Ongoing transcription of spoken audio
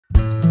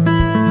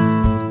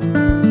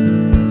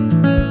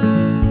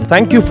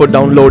Thank you for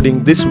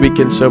downloading this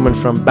weekend sermon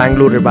from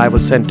Bangalore Revival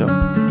Center.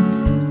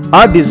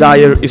 Our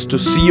desire is to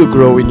see you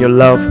grow in your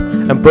love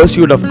and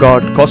pursuit of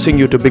God, causing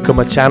you to become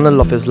a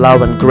channel of His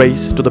love and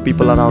grace to the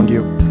people around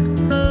you.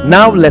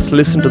 Now let's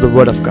listen to the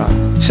Word of God.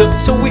 So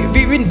we've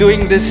been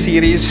doing this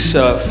series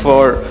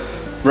for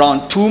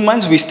around 2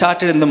 months. We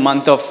started in the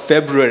month of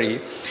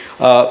February.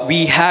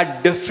 We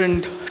had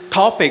different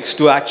topics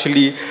to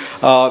actually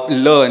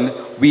learn.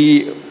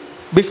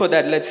 Before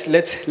that,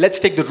 let's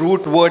take the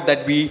root word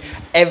that we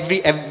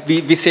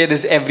say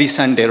this every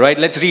Sunday, right?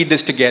 Let's read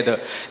this together.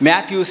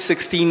 Matthew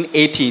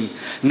 16:18.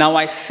 Now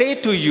I say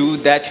to you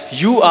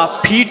that you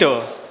are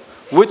Peter,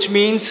 which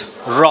means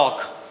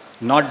rock,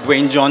 not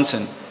Dwayne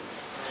Johnson.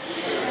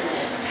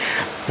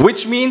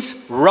 Which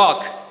means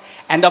rock.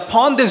 And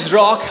upon this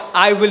rock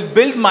I will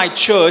build my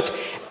church,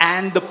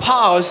 and the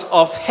powers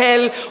of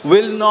hell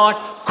will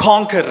not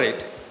conquer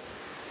it.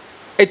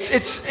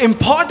 It's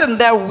important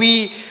that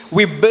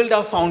we build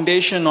our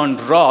foundation on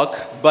rock,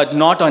 but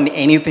not on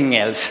anything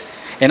else.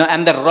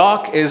 And the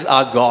rock is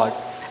our God.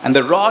 And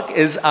the rock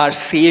is our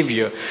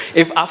Savior.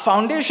 If our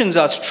foundations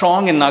are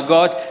strong in our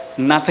God,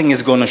 nothing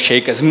is going to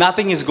shake us.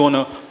 Nothing is going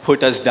to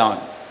put us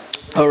down.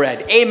 All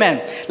right. Amen.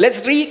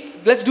 Let's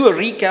do a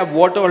recap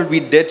what all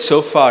we did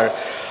so far.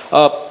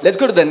 Let's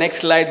go to the next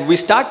slide. We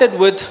started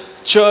with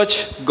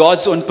church,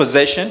 God's own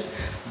possession,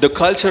 the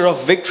culture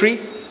of victory,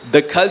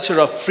 the culture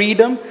of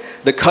freedom,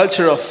 the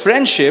culture of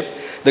friendship,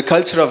 the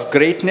culture of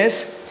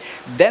greatness.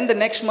 Then the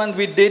next month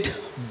we did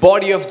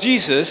body of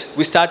Jesus.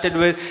 We started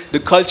with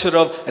the culture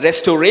of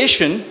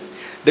restoration,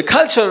 the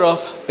culture of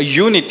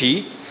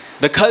unity,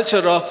 the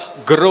culture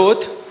of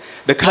growth,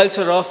 the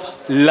culture of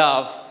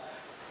love.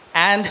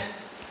 And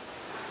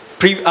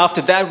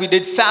after that we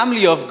did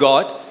family of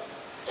God,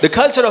 the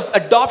culture of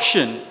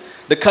adoption,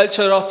 the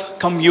culture of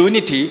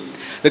community,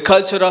 the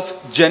culture of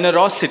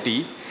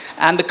generosity,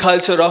 and the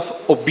culture of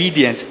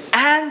obedience.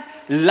 And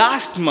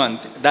last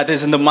month, that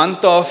is in the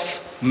month of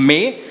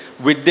May,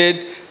 we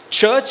did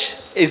church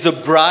is the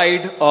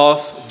bride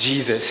of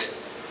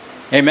Jesus.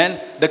 Amen.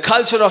 The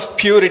culture of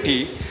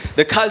purity,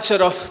 the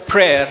culture of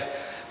prayer,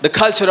 the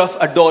culture of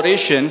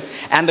adoration,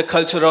 and the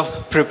culture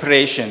of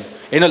preparation.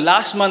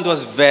 Last month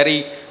was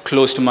very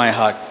close to my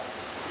heart.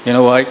 You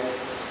know why?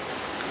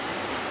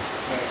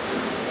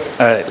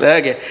 All right,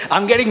 okay.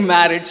 I'm getting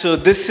married, so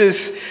this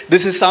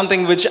is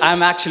something which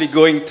I'm actually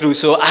going through.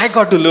 So I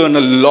got to learn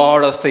a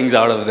lot of things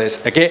out of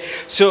this. Okay,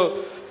 so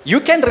you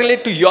can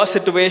relate to your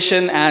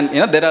situation, and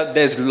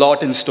there's a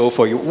lot in store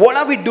for you. What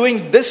are we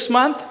doing this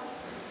month?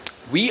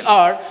 We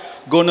are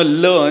going to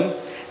learn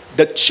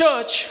the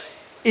church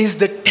is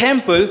the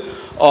temple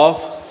of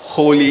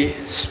Holy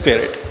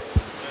Spirit.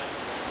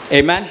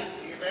 Amen.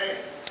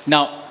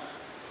 Now,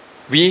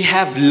 we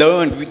have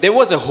learned, there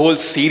was a whole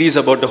series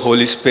about the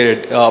Holy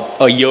Spirit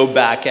a year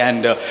back,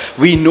 and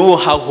we know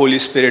how Holy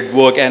Spirit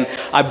works, and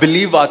I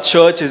believe our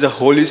church is a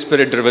Holy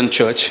Spirit driven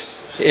church.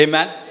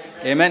 Amen.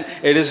 Amen.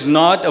 It is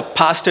not a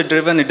pastor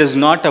driven, it is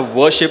not a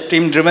worship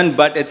team driven,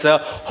 but it's a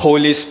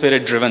Holy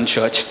Spirit driven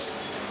church.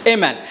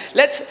 Amen.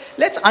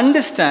 Let's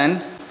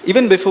understand,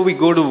 even before we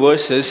go to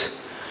verses,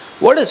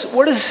 what is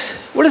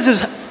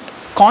this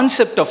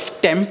concept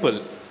of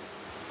temple?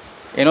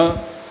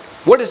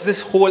 What is this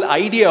whole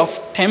idea of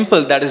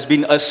temple that has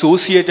been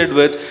associated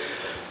with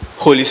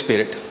Holy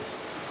Spirit?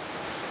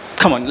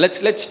 Come on,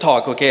 let's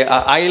talk, okay?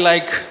 I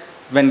like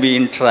when we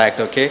interact,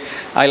 okay?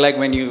 I like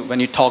when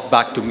you talk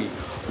back to me.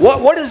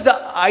 What is the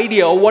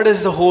idea, or what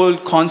is the whole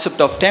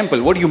concept of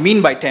temple? What do you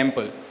mean by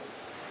temple?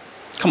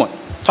 Come on,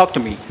 talk to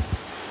me.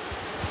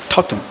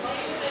 Talk to me.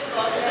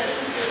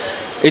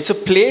 It's a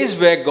place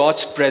where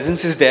God's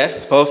presence is there.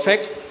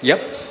 Perfect.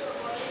 Yep.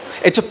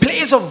 It's a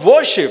place of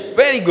worship.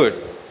 Very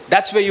good.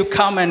 That's where you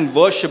come and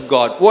worship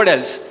God. What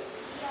else?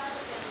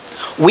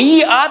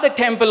 We are the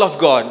temple of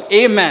God.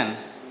 Amen.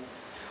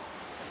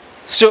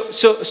 So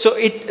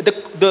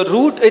the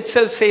root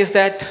itself says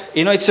that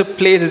it's a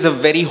place, is a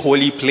very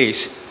holy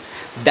place.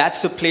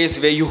 That's the place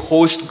where you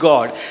host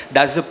God.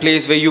 That's the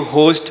place where you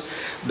host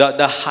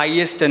the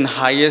highest and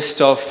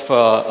highest of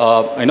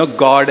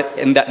God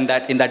in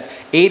that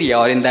area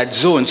or in that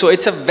zone. So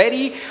it's a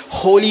very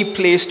holy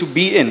place to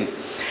be in.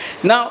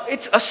 Now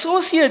it's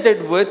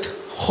associated with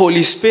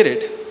Holy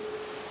Spirit.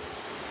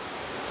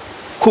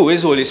 Who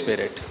is Holy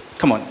Spirit?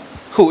 Come on.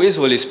 Who is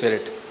Holy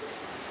Spirit?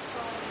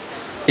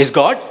 Is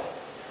God?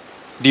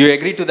 Do you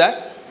agree to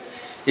that?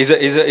 Is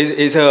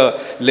a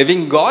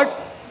living God?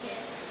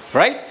 Yes.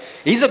 Right?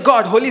 He's a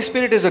God. Holy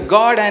Spirit is a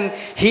God, and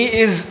He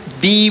is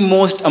the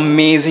most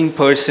amazing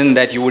person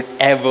that you would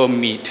ever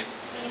meet.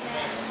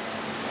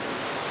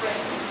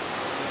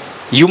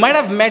 You might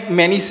have met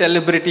many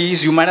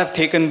celebrities. You might have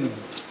taken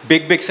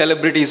big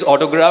celebrities'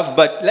 autograph.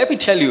 But let me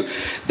tell you,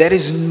 there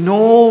is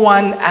no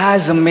one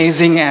as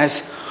amazing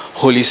as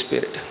Holy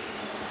Spirit.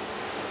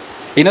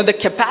 The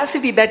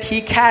capacity that He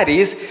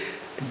carries,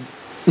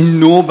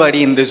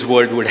 nobody in this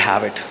world would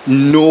have it.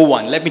 No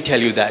one. Let me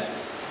tell you that.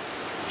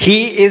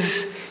 He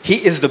is He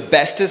is the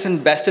bestest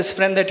and bestest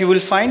friend that you will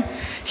find.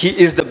 He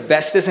is the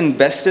bestest and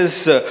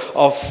bestest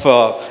of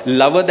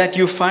lover that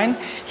you find.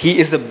 He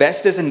is the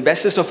bestest and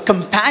bestest of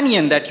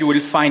companion that you will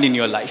find in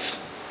your life.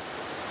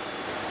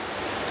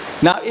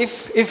 Now,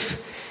 if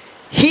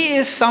he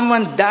is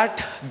someone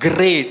that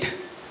great,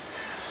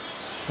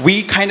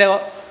 we kind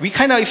of,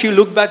 if you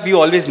look back, we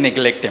always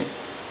neglect him.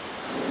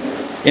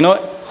 You know,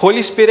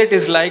 Holy Spirit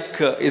is like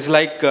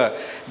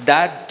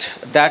that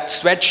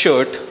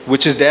sweatshirt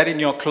which is there in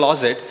your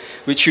closet,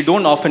 which you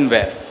don't often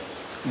wear.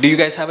 Do you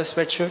guys have a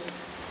sweatshirt?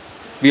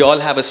 We all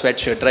have a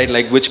sweatshirt, right?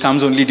 Like, which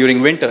comes only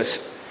during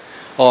winters,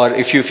 or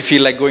if you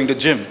feel like going to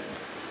gym,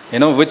 you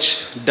know,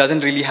 which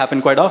doesn't really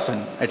happen quite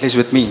often, at least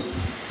with me.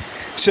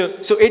 So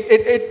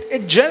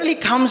it generally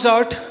comes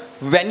out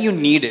when you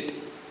need it.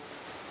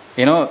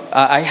 You know,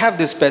 I have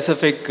this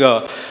specific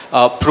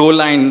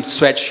Proline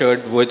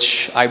sweatshirt,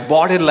 which I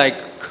bought it like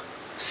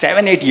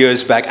 7-8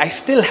 years back. I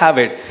still have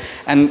it.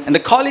 And the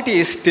quality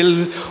is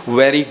still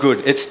very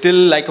good. It's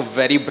still like a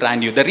very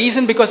brand new. The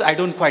reason, because I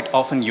don't quite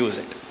often use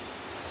it.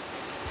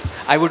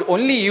 I would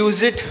only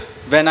use it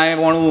when I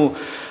want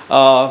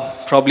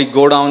to probably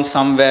go down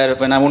somewhere,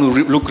 when I want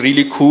to look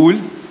really cool.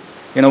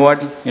 You know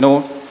what?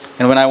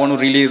 And when I want to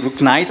really look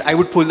nice, I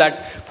would pull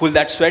that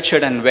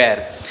sweatshirt and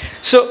wear.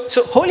 So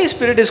Holy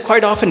Spirit is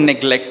quite often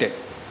neglected.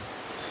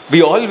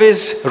 We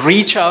always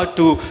reach out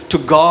to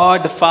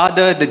God, the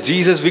Father, the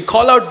Jesus. We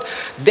call out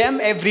them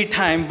every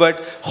time, but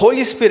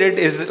Holy Spirit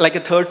is like a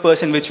third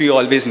person which we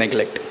always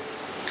neglect.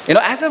 You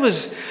know, as I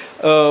was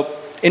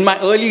in my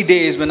early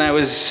days, when I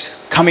was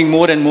coming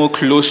more and more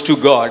close to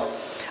God,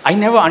 I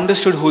never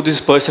understood who this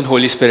person,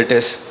 Holy Spirit,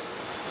 is.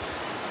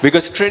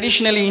 Because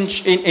traditionally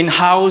in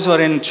house or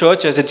in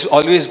churches, it's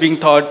always being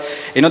taught,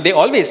 you know, they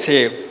always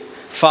say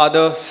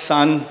Father,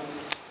 Son,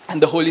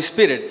 and the Holy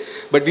Spirit.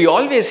 But we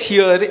always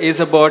hear is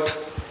about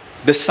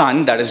the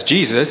Son, that is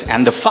Jesus,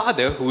 and the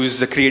Father, who is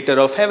the creator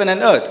of heaven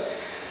and earth.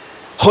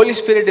 Holy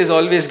Spirit is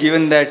always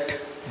given that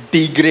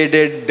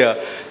degraded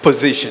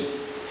position.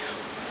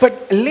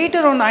 But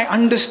later on, I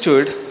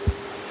understood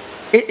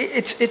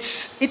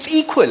it's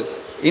equal.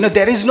 You know,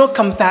 there is no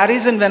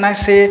comparison when I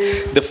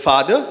say the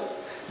Father,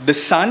 the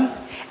Son,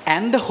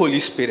 and the Holy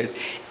Spirit.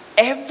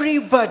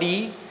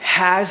 Everybody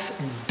has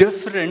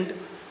different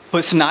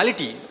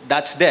personality.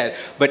 That's there,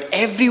 but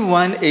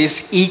everyone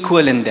is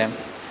equal in them.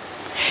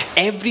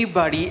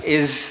 Everybody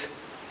is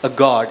a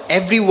God.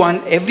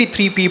 Every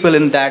three people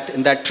in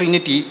that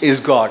Trinity is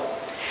God,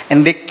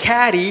 and they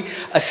carry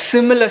a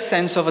similar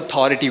sense of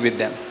authority with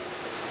them,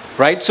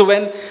 right? So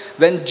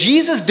when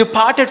Jesus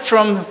departed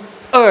from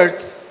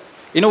earth,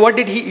 you know what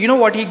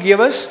he gave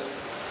us?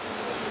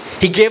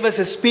 He gave us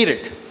a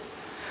Spirit.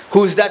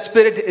 Who is that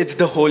Spirit? It's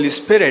the Holy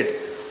Spirit,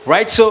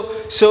 right? So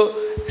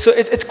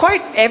it's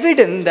quite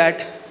evident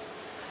that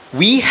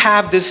we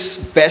have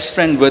this best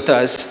friend with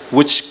us,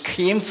 which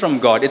came from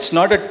God. It's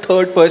not a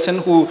third person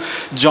who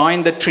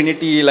joined the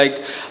Trinity,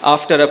 like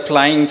after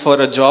applying for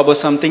a job or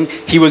something.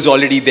 He was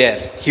already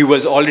there. He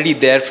was already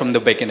there from the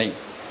beginning.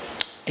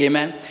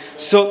 Amen.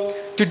 So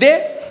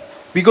today,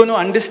 we're going to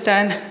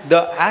understand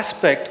the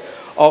aspect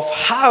of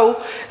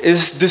how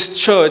is this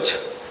church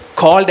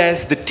called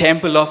as the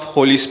temple of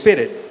Holy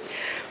Spirit.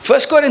 1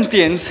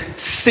 Corinthians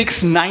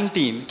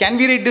 6:19. Can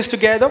we read this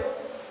together?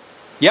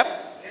 Yep.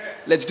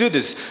 Let's do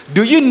this.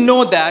 Do you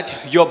know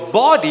that your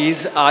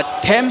bodies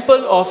are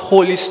temple of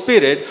Holy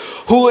Spirit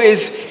who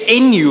is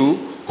in you,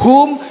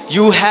 whom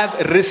you have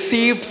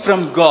received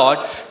from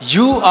God?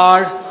 You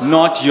are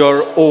not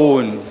your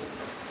own.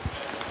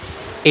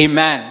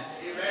 Amen.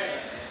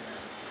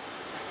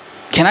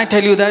 Can I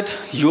tell you that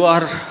you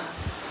are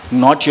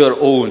not your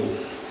own?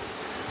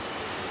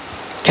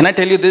 Can I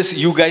tell you this?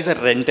 You guys are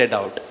rented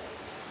out.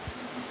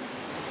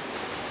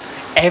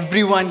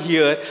 Everyone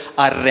here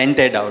are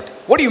rented out.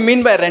 What do you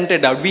mean by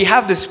rented out? We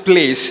have this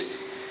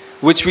place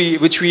which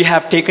we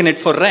have taken it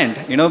for rent,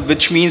 you know,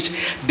 which means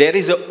there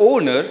is an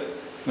owner,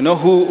 you know,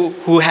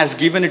 who has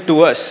given it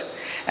to us,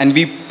 and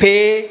we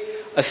pay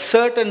a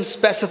certain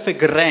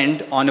specific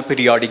rent on a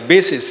periodic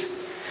basis.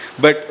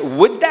 But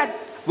with that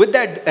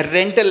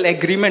rental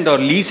agreement or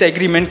lease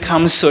agreement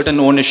comes certain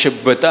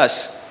ownership with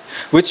us,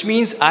 which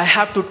means I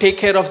have to take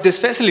care of this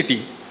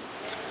facility.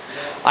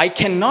 I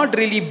cannot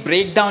really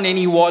break down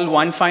any wall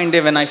one fine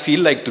day when I feel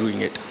like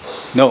doing it.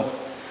 No.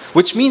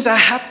 Which means I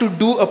have to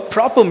do a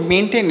proper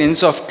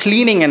maintenance of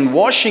cleaning and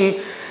washing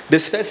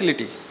this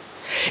facility.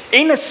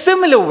 In a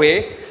similar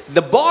way,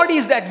 the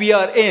bodies that we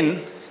are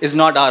in is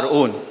not our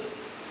own.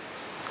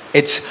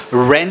 It's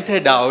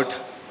rented out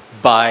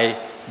by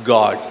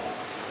God.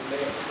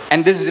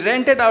 And this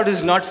rented out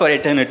is not for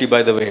eternity,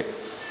 by the way.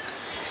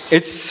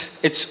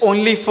 It's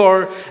only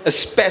for a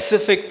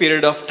specific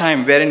period of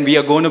time wherein we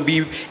are going to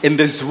be in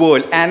this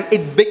world. And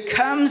it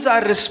becomes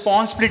our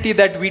responsibility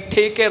that we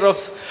take care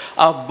of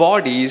our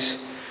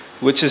bodies,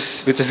 which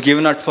is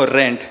given out for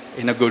rent,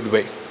 in a good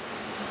way.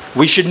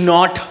 We should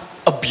not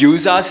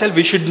abuse ourselves.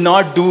 We should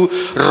not do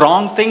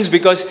wrong things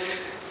because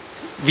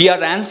we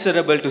are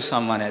answerable to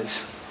someone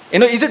else. You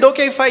know, is it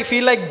okay if I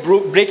feel like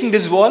breaking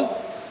this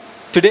wall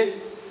today?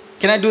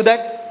 Can I do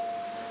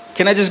that?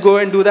 Can I just go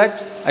and do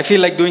that? I feel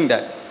like doing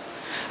that.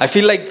 I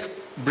feel like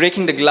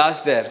breaking the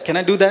glass there. Can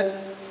I do that?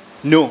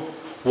 No.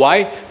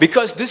 Why?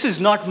 Because this is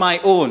not my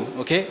own,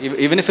 okay?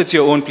 Even if it's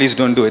your own, please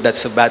don't do it.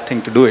 That's a bad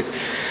thing to do it.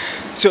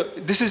 So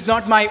this is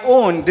not my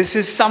own. This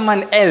is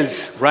someone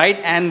else, right?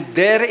 And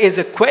there is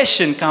a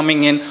question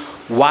coming in.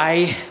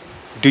 Why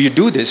do you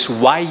do this?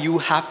 Why you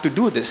have to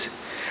do this?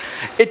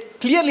 It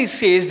clearly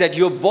says that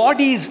your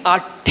bodies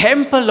are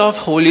temple of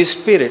Holy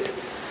Spirit.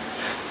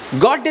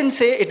 God didn't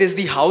say it is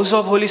the house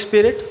of Holy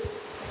Spirit,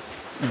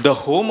 the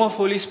home of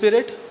Holy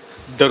Spirit,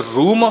 the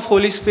room of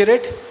Holy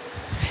Spirit.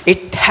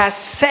 It has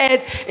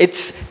said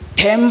it's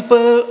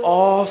temple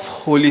of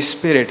Holy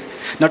Spirit.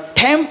 Now,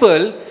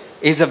 temple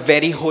is a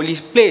very holy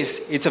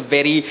place. It's a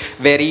very,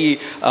 very,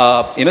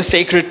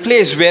 sacred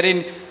place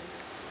wherein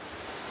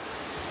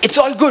it's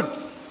all good.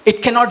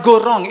 It cannot go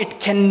wrong. It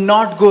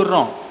cannot go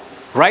wrong.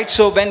 Right?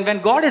 So when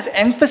God is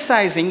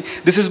emphasizing,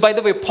 this is, by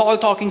the way, Paul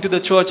talking to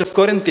the church of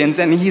Corinthians,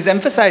 and he's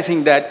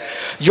emphasizing that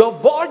your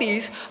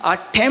bodies are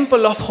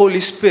temple of Holy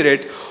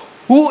Spirit,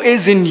 who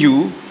is in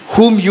you,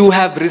 whom you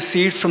have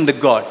received from the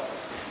God.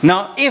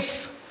 Now,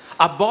 if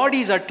our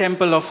bodies are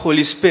temple of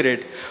Holy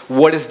Spirit,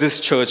 what is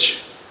this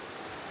church?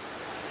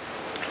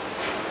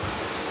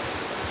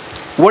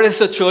 What is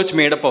the church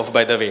made up of,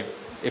 by the way,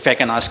 if I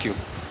can ask you?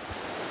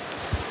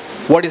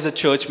 What is the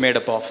church made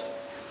up of?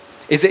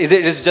 Is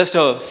it just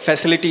a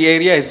facility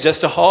area? Is it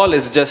just a hall?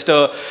 Is it just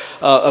a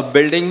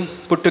building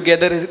put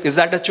together? Is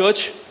that a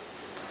church?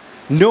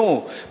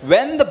 No.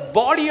 When the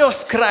body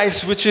of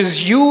Christ, which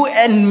is you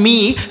and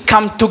me,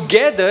 come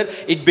together,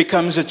 it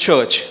becomes a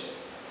church.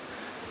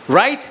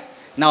 Right?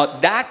 Now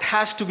that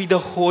has to be the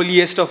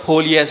holiest of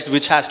holiest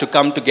which has to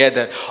come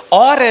together.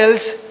 Or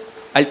else,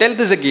 I'll tell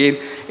this again,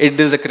 it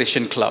is a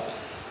Christian club.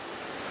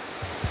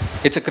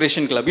 It's a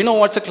Christian club. You know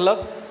what's a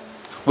club?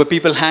 Where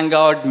people hang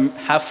out,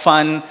 have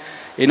fun.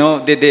 You know,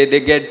 they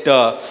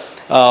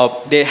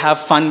have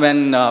fun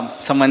when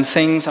someone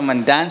sings,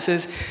 someone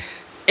dances.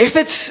 If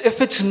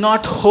it's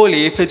not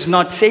holy, if it's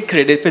not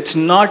sacred, if it's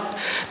not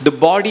the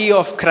body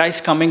of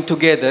Christ coming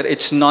together,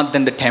 it's not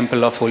then the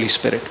temple of Holy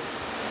Spirit.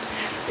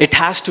 It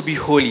has to be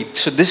holy.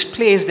 So this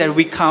place that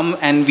we come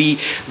and we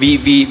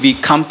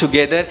come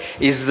together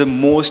is the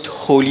most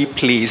holy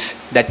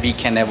place that we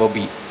can ever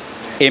be.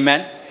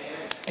 Amen?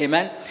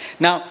 Amen?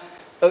 Now,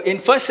 in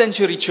first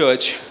century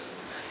church,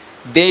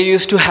 they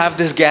used to have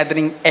this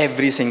gathering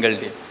every single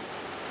day,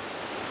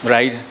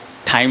 right?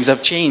 Times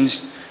have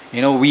changed.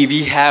 You know,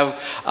 we have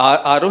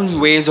our own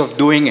ways of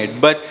doing it.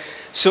 But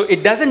so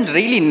it doesn't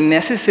really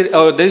necessary,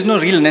 or there's no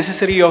real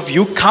necessary of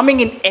you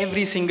coming in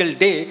every single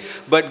day.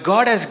 But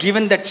God has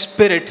given that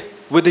spirit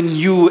within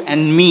you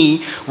and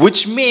me,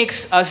 which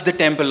makes us the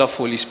temple of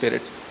Holy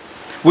Spirit,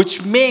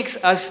 which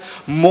makes us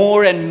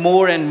more and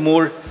more and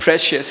more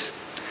precious.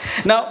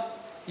 Now,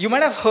 you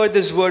might have heard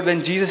this word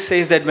when Jesus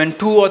says that when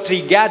 2 or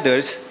 3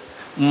 gathers,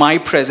 my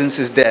presence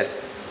is there.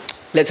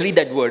 Let's read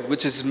that word,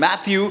 which is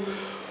Matthew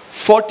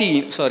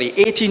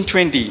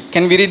 18:20.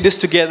 Can we read this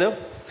together?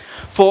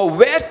 For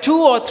where 2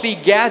 or 3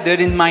 gather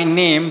in my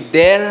name,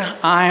 there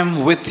I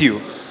am with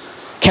you.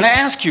 Can I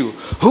ask you,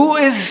 who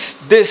is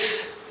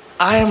this?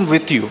 I am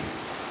with you.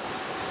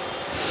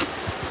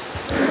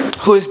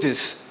 Who is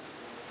this?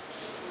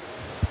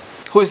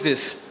 Who is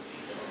this?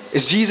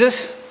 Is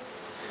Jesus?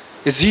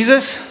 Is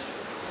Jesus?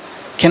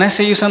 Can I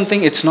say you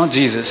something? It's not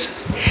Jesus.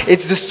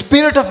 It's the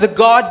Spirit of the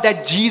God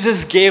that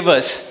Jesus gave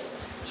us.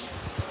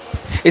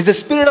 It's the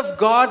Spirit of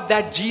God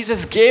that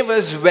Jesus gave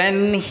us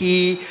when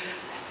He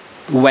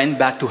went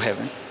back to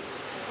heaven.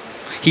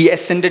 He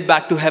ascended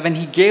back to heaven.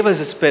 He gave us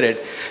a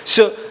Spirit.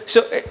 So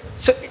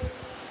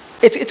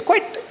it's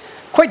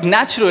quite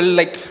natural.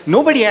 Like,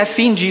 nobody has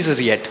seen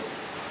Jesus yet.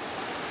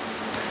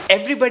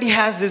 Everybody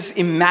has this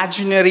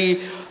imaginary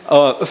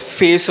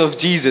face of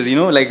Jesus, you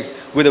know, like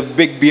with a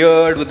big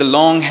beard, with the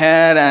long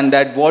hair and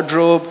that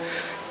wardrobe.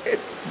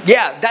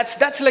 Yeah,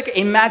 that's like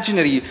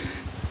imaginary.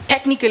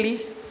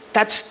 Technically,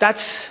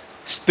 that's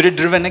spirit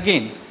driven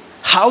again.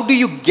 How do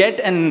you get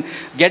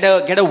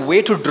a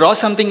way to draw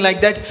something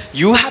like that?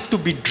 You have to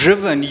be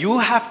driven. You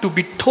have to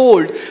be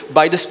told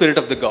by the Spirit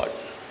of the God.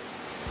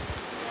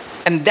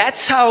 And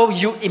that's how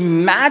you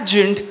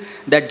imagined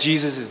that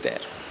Jesus is there.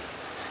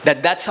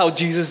 That's how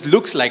Jesus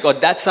looks like, or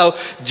that's how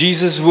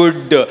Jesus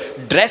would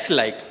dress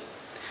like.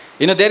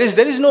 You know, there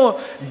is no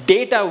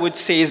data which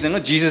says, you know,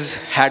 Jesus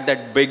had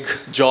that big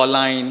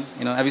jawline.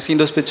 You know, have you seen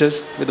those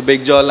pictures with the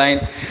big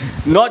jawline?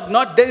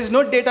 There is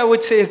no data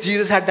which says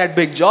Jesus had that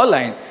big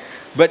jawline.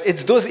 But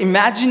it's those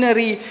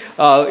imaginary,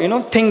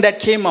 thing that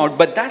came out.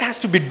 But that has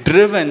to be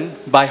driven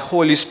by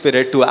Holy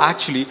Spirit to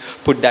actually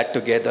put that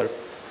together.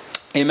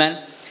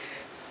 Amen.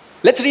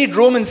 Let's read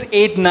Romans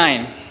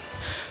 8:9.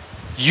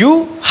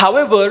 You,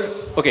 however,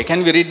 okay,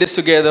 can we read this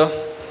together,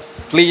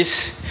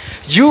 please?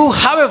 You,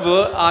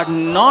 however, are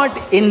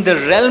not in the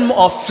realm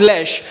of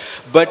flesh,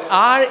 but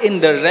are in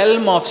the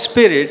realm of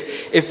spirit,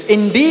 if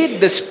indeed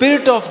the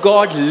Spirit of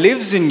God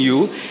lives in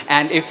you.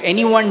 And if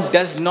anyone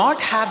does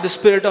not have the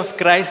Spirit of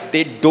Christ,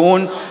 they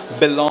don't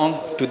belong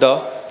to the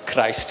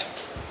Christ.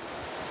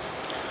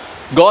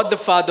 God the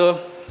Father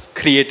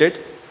created.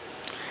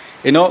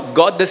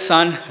 God the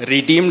Son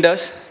redeemed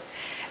us.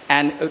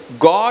 And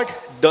God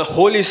the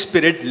Holy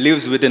Spirit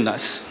lives within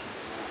us.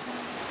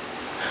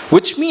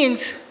 Which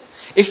means,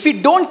 if we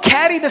don't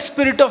carry the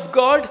Spirit of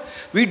God,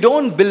 we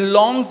don't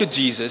belong to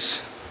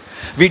Jesus.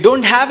 We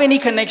don't have any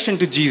connection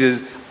to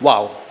Jesus.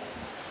 Wow.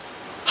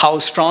 How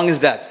strong is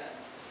that?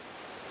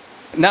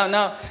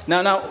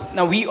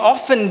 Now, we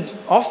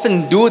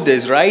often do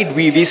this, right?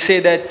 We say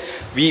that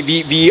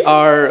we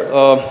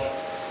are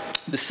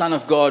the son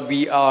of God,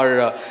 we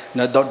are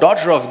the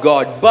daughter of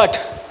God. But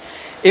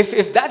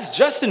if that's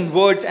just in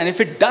words, and if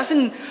it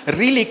doesn't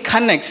really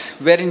connect,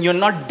 wherein you're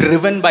not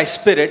driven by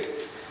Spirit,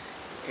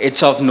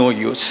 it's of no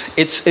use.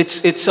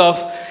 It's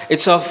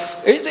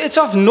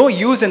of no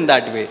use in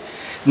that way.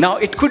 Now,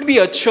 it could be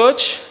a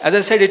church, as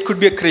I said, it could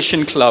be a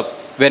Christian club,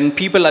 when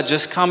people are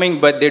just coming,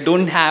 but they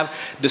don't have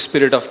the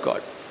Spirit of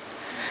God.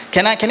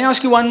 Can I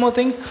ask you one more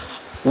thing?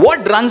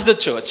 What runs the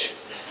church?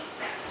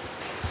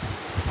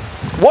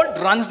 What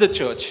runs the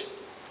church?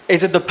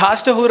 Is it the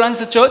pastor who runs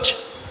the church?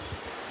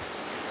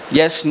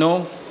 Yes,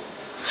 no.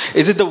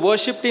 Is it the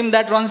worship team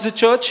that runs the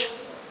church?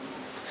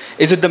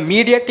 Is it the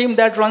media team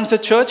that runs the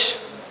church?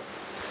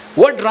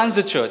 What runs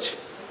the church?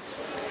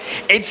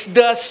 It's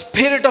the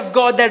Spirit of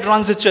God that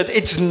runs the church.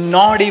 It's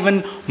not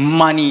even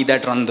money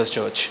that runs the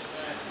church.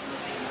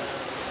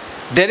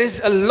 There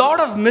is a lot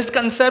of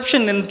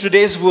misconception in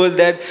today's world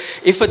that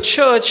if a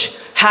church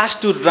has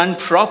to run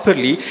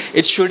properly,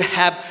 it should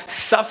have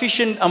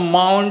sufficient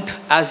amount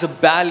as a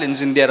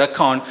balance in their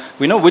account,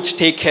 which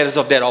take care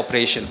of their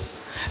operation.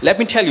 Let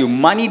me tell you,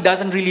 money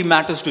doesn't really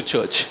matter to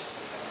church.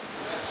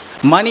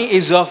 Money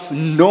is of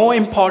no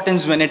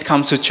importance when it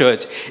comes to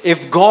church.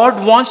 If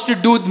God wants to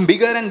do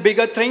bigger and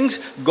bigger things,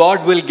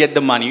 God will get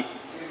the money.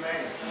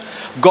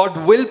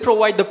 God will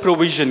provide the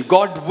provision.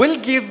 God will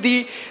give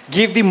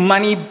the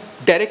money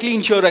directly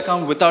into your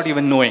account without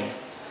even knowing.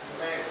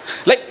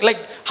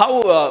 Like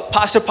how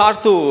Pastor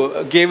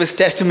Parthu gave his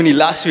testimony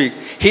last week.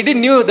 He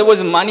didn't know there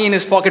was money in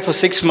his pocket for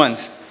 6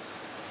 months.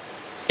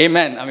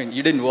 Amen. I mean,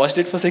 you didn't watch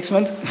it for 6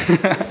 months?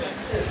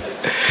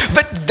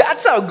 But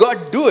that's how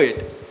God do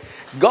it.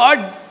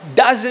 God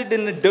does it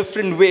in a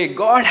different way.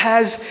 God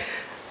has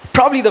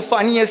probably the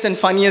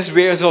funniest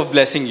ways of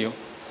blessing you.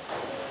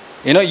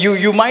 When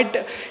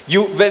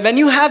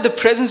you have the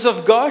presence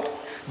of God,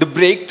 the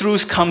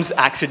breakthroughs comes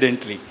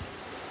accidentally.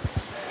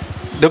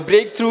 The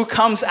breakthrough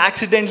comes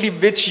accidentally,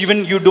 which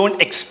even you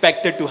don't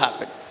expect it to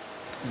happen.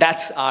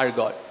 That's our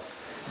God.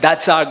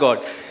 That's our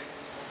God.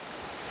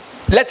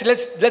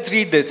 Let's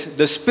read this.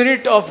 The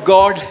Spirit of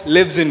God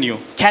lives in you.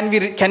 Can we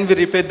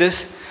repeat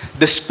this?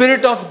 The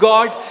Spirit of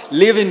God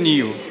lives in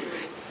you.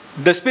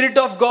 The Spirit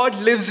of God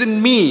lives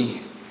in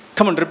me.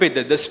 Come on, repeat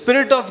that. The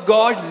Spirit of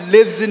God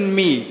lives in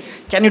me.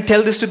 Can you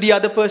tell this to the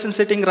other person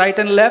sitting right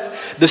and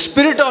left? The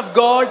Spirit of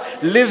God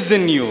lives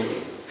in you.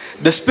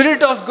 The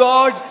Spirit of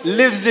God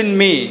lives in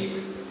me.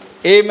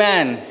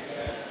 Amen.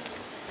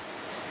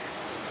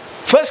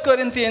 1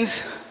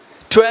 Corinthians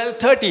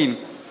 12:13.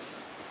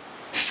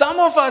 Some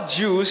of are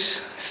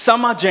Jews,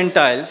 some are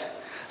Gentiles,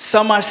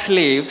 some are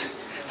slaves,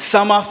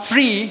 some are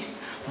free,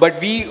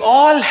 but we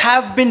all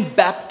have been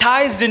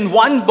baptized in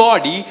one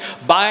body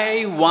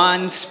by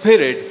one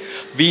Spirit.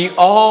 We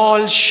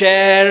all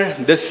share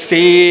the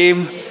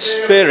same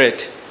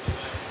Spirit.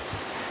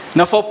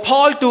 Now, for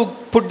Paul to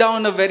put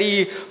down a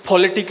very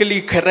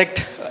politically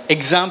correct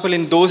example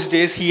in those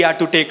days, he had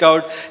to take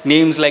out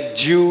names like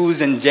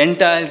Jews and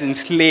Gentiles and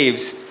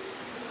slaves.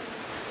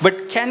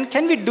 But can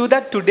we do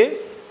that today?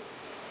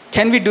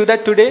 Can we do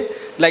that today?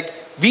 Like,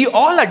 we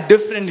all are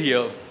different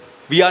here.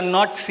 We are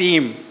not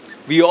same.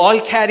 We all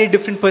carry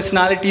different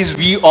personalities.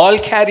 We all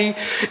carry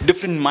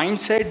different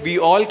mindset. We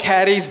all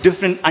carry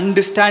different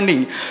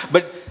understanding.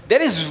 But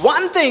there is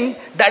one thing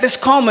that is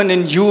common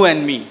in you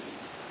and me.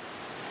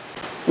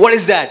 What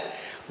is that?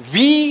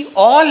 We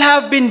all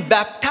have been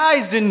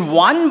baptized in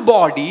one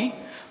body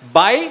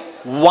by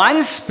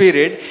one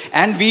Spirit,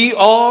 and we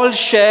all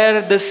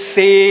share the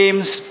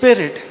same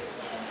Spirit.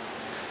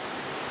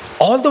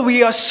 Although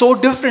we are so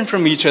different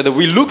from each other,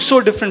 we look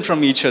so different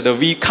from each other,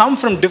 we come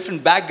from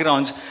different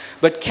backgrounds,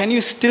 but can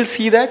you still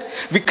see that?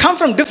 We come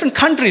from different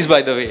countries,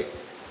 by the way,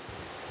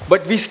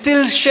 but we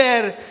still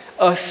share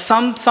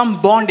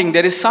some bonding.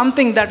 There is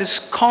something that is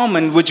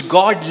common which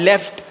God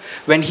left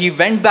when He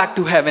went back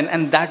to heaven,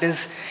 and that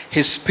is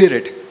His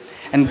Spirit,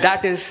 and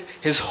that is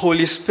His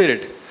Holy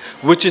Spirit,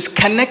 which is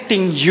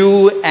connecting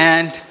you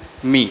and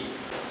me.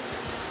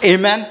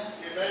 Amen?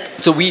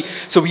 So we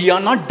are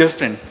not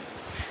different.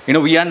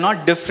 We are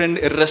not different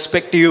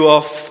irrespective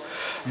of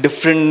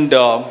different,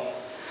 area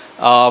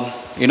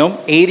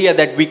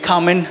that we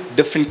come in,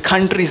 different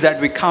countries that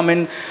we come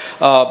in,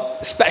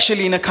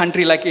 especially in a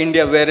country like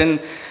India, wherein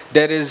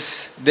there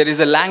is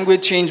a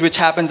language change which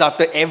happens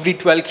after every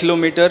 12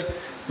 kilometers.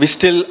 We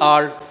still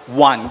are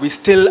one. We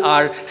still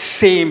are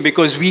same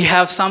because we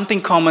have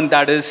something common,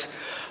 that is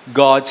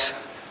God's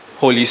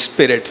Holy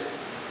Spirit.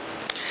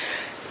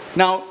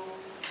 Now,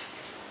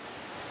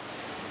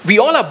 We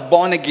all are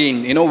born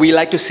again. We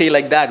like to say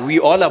like that. We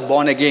all are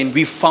born again.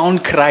 We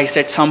found Christ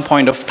at some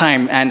point of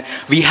time, and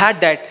we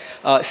had that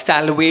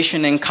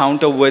salvation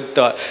encounter with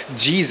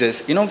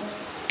Jesus.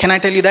 Can I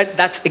tell you that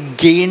that's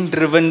again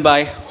driven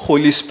by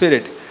Holy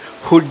Spirit,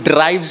 who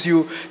drives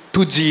you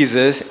to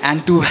Jesus,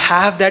 and to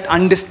have that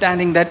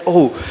understanding that,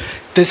 oh,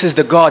 this is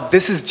the God,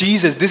 this is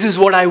Jesus, this is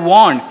what I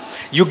want.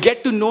 You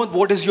get to know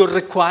what is your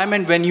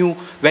requirement when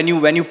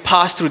you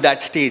pass through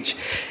that stage.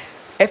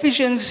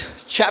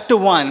 Ephesians chapter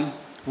 1,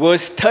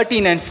 verse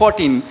 13 and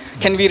 14.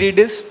 Can we read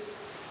this?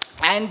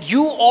 And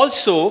you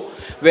also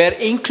were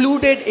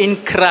included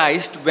in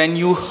Christ when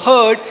you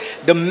heard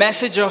the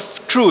message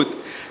of truth,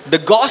 the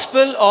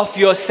gospel of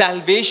your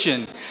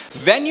salvation.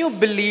 When you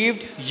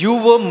believed,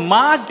 you were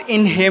marked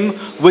in him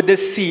with the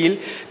seal,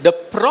 the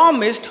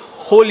promised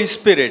Holy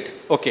Spirit.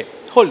 Okay,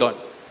 hold on.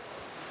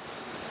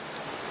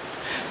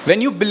 When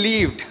you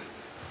believed,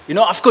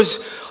 of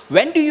course,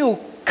 when do you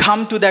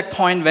come to that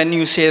point when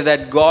you say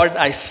that, God,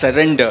 I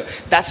surrender?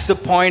 That's the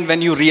point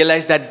when you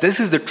realize that this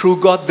is the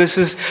true God, this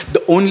is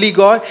the only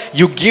God.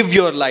 You give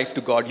your life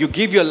to God. You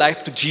give your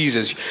life to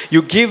Jesus.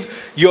 You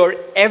give your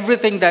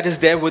everything that is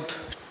there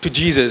to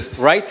Jesus,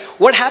 right?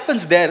 What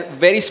happens there?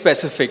 Very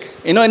specific.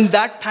 In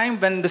that time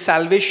when the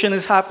salvation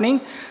is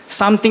happening,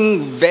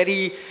 something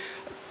very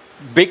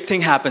big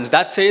thing happens.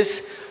 That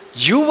says,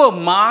 you were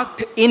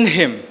marked in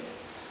him.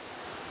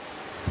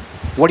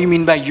 What do you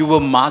mean by you were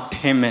marked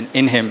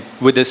in him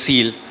with a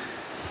seal?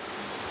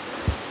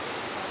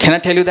 Can I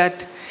tell you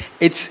that?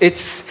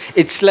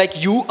 It's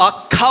like you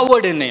are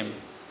covered in him.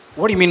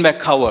 What do you mean by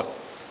cover?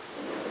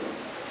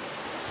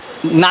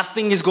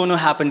 Nothing is going to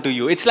happen to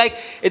you. It's like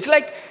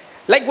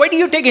why do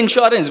you take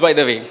insurance, by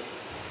the way?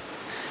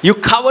 You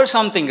cover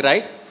something,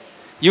 right?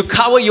 You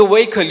cover your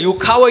vehicle, you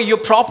cover your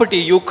property,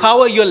 you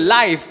cover your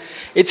life.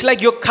 It's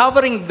like you're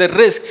covering the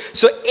risk.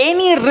 So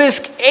any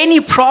risk, any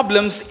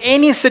problems,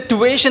 any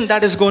situation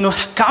that is going to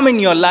come in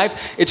your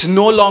life, it's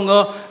no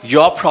longer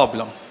your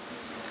problem.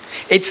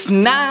 It's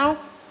now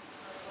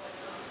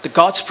the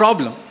God's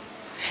problem.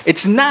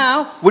 It's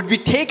now would be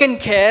taken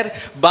care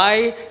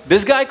by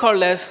this guy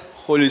called as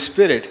Holy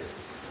Spirit.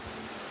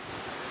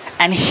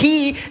 And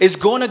he is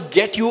going to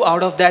get you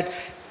out of that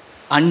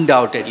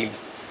undoubtedly.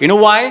 You know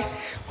why?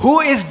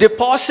 Who is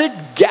deposit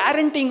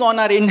guaranteeing on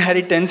our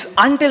inheritance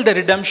until the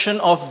redemption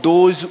of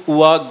those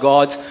who are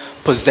God's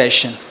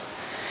possession.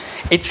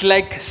 It's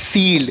like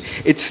sealed.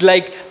 It's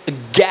like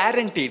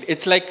guaranteed.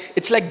 It's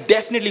like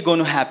definitely going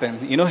to happen.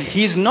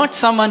 He's not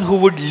someone who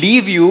would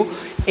leave you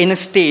in a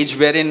stage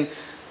wherein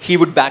he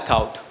would back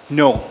out.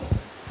 No.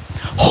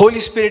 Holy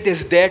Spirit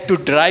is there to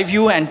drive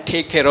you and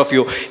take care of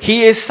you.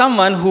 He is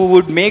someone who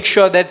would make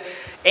sure that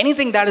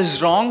anything that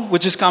is wrong,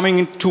 which is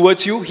coming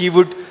towards you, he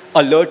would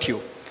alert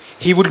you.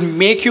 He would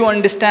make you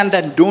understand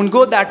that don't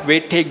go that way,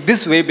 take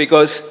this way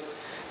because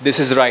this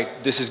is right,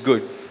 this is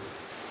good.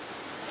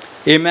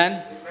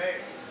 Amen? Amen.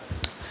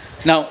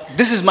 Now,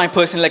 this is my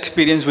personal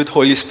experience with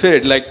Holy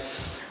Spirit. Like,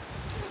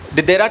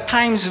 there are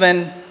times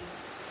when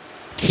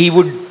he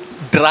would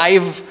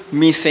drive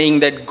me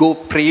saying that go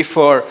pray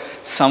for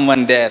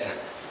someone there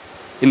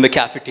in the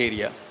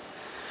cafeteria.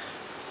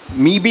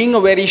 Me being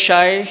a very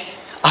shy,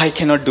 I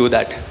cannot do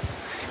that.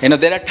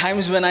 There are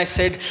times when I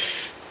said,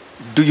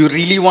 do you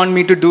really want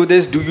me to do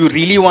this? Do you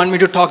really want me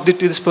to talk to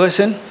this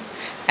person?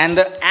 And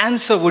the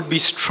answer would be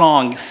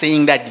strong,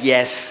 saying that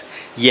yes,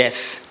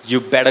 you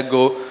better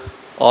go,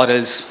 or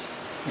else,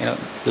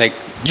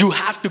 you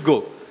have to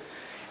go.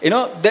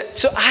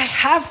 So I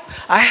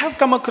have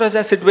come across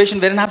that situation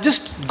wherein I've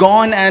just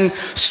gone and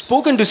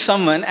spoken to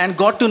someone and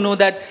got to know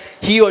that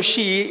he or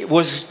she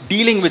was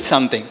dealing with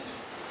something.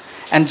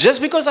 And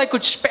just because I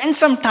could spend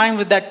some time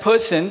with that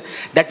person,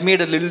 that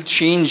made a little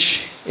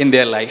change in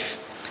their life.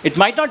 It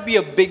might not be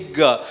a big,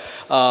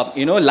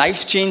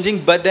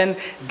 life-changing, but then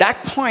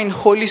that point,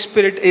 Holy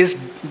Spirit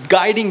is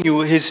guiding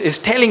you, is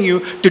telling you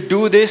to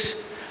do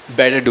this,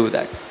 better do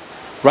that.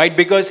 Right?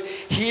 Because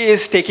he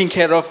is taking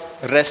care of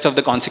rest of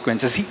the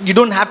consequences. You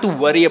don't have to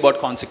worry about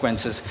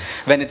consequences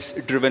when it's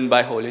driven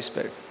by Holy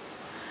Spirit.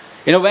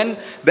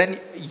 When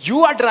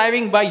you are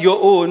driving by your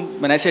own,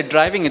 when I say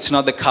driving, it's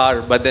not the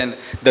car, but then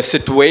the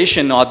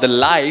situation or the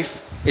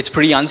life, it's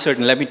pretty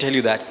uncertain. Let me tell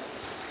you that.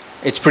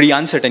 It's pretty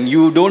uncertain.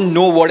 You don't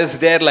know what is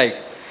there like.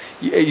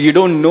 You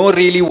don't know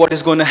really what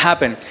is going to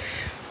happen.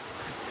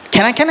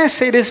 Can I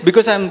say this?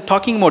 Because I'm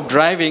talking about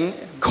driving.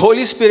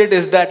 Holy Spirit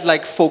is that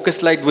like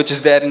focus light which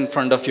is there in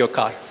front of your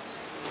car.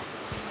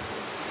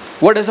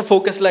 What does a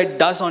focus light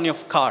does on your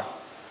car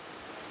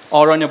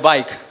or on your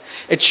bike?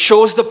 It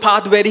shows the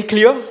path very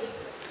clear.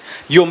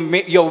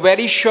 You're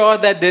very sure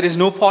that there is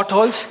no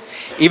potholes.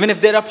 Even if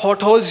there are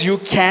potholes, you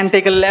can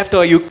take a left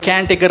or you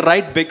can take a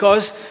right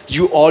because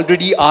you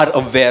already are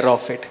aware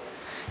of it.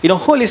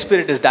 Holy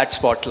Spirit is that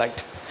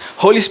spotlight.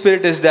 Holy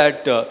Spirit is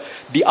that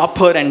the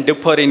upper and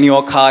dipper in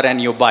your car and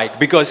your bike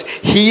because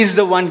he is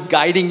the one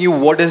guiding you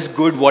what is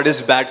good, what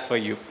is bad for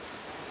you.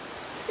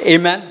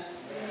 Amen?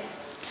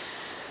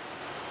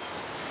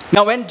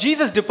 Now when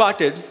Jesus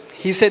departed,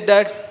 he said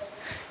that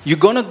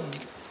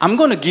I'm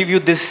going to give you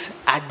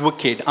this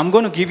advocate. I'm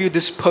going to give you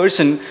this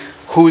person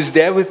who's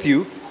there with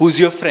you, who's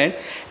your friend,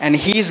 and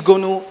he's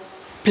going to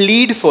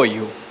plead for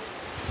you.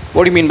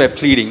 What do you mean by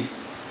pleading?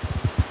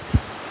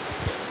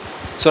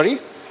 Sorry?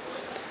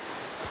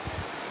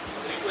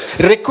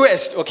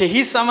 Request. Okay,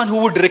 he's someone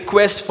who would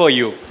request for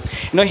you.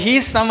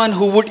 He's someone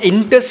who would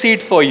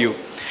intercede for you.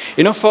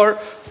 For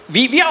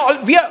we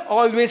are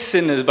always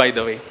sinners, by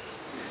the way.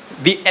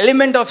 The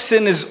element of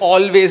sin is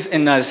always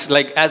in us.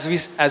 Like as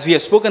we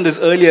have spoken this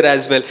earlier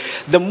as well.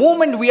 The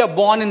moment we are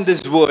born in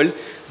this world,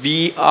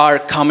 we are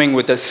coming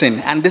with a sin,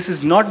 and this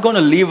is not going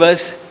to leave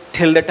us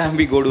till the time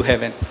we go to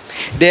heaven.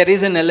 There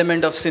is an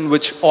element of sin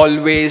which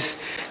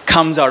always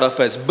comes out of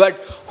us. But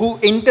who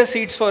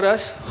intercedes for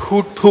us,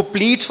 who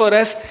pleads for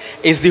us,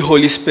 is the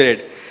Holy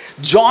Spirit.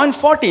 John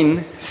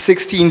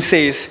 14:16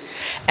 says,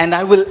 "And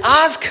I will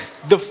ask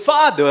the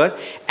Father,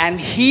 and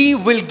He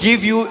will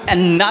give you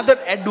another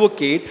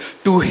advocate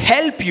to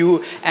help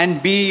you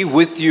and be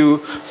with you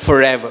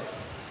forever."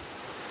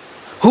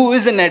 Who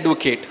is an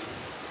advocate?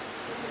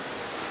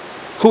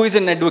 Who is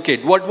an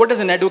advocate? What does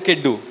an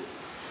advocate do?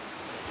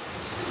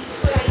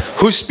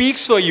 Who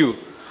speaks for you?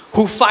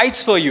 Who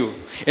fights for you?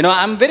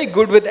 I'm very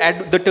good with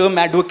the term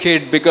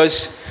advocate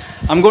because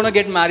I'm going to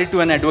get married to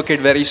an advocate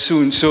very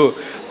soon. So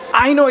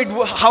I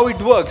know how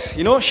it works.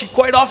 She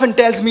quite often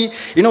tells me,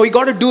 you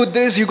got to do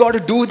this, you got to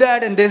do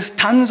that, and there's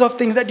tons of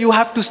things that you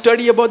have to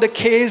study about the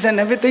case and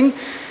everything.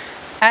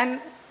 And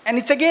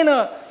it's again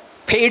a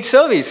paid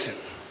service.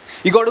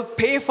 You got to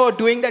pay for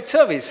doing that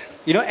service.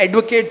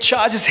 Advocate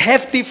charges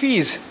hefty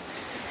fees,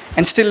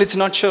 and still it's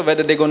not sure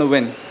whether they're going to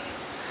win.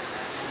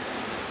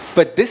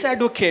 But this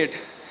advocate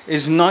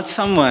is not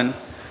someone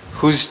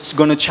who's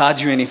going to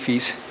charge you any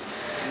fees.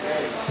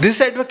 This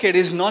advocate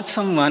is not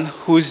someone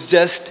who's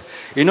just,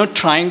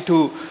 trying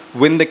to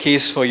win the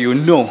case for you.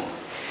 No.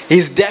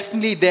 He's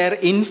definitely there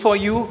in for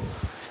you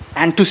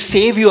and to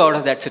save you out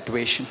of that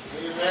situation.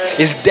 Amen.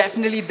 He's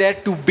definitely there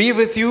to be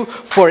with you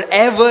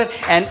forever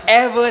and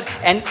ever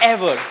and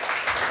ever.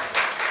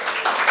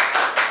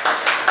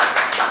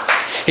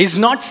 He's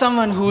not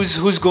someone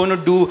who's going to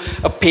do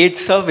a paid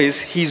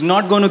service. He's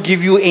not going to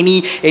give you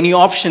any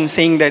option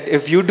saying that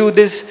if you do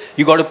this,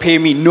 you got to pay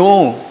me.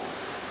 No.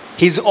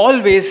 He's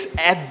always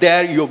at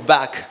your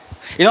back.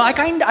 I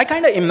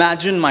kind of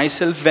imagine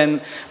myself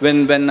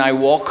when I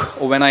walk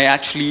or when I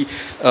actually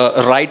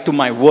ride to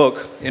my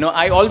work.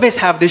 I always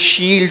have this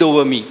shield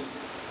over me.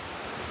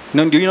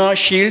 Do you know a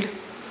shield?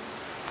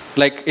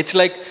 It's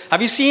like,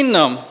 have you seen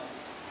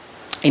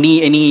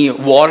any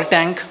war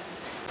tank?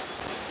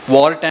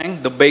 War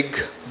tank, the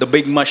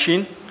big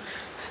machine.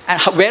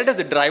 And where does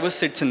the driver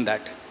sit in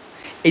that?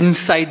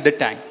 Inside the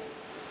tank,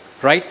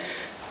 right?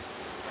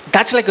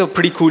 That's like a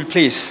pretty cool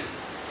place,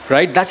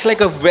 right? That's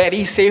like a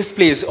very safe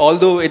place,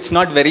 although it's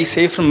not very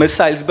safe from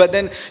missiles. But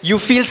then you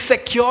feel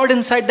secured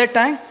inside that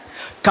tank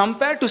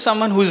compared to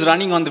someone who's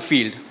running on the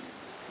field.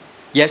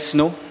 Yes,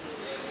 no?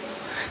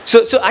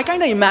 So I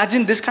kind of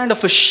imagine this kind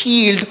of a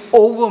shield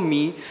over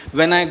me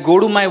when I go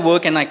to my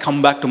work and I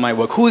come back to my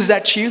work. Who is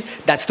that shield?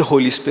 That's the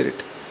Holy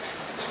Spirit.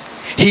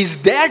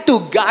 He's there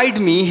to guide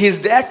me.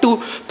 He's there to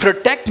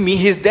protect me.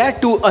 He's there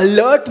to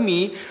alert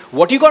me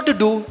what you got to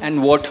do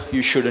and what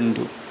you shouldn't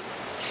do.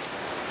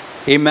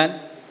 Amen.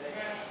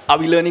 Are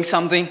we learning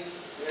something?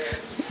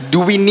 Do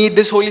we need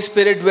this Holy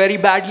Spirit very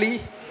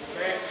badly?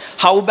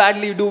 How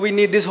badly do we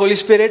need this Holy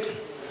Spirit?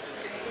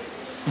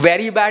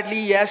 Very badly,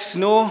 yes,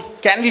 no?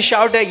 Can we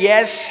shout a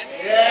yes?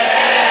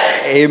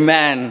 Yes.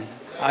 Amen.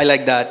 I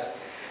like that.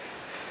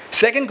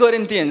 2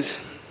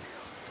 Corinthians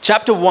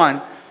chapter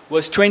 1.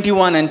 Verse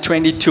 21 and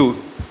 22.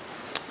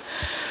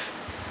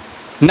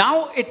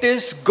 Now it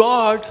is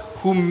God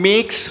who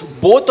makes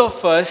both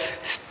of us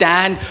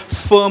stand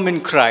firm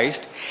in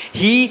Christ.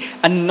 He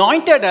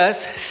anointed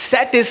us,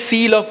 set his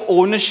seal of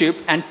ownership,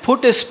 and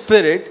put his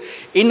Spirit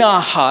in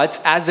our hearts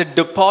as a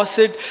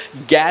deposit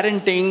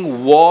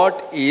guaranteeing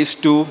what is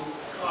to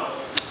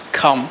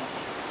come.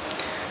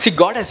 See,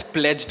 God has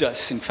pledged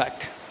us, in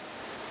fact.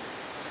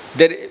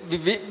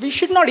 We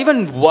should not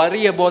even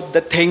worry about the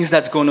things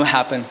that's going to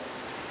happen.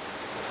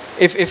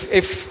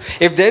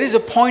 If there is a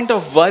point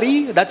of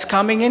worry that's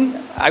coming in,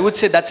 I would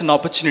say that's an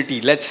opportunity.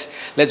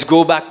 Let's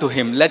go back to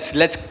him.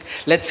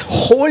 Let's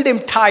hold him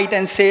tight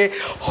and say,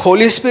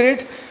 Holy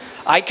Spirit,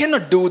 I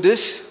cannot do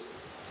this.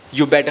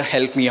 You better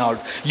help me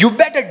out. You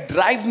better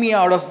drive me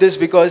out of this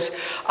because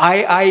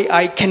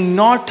I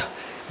cannot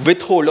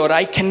withhold or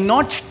I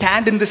cannot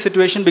stand in this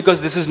situation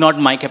because this is not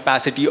my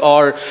capacity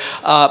or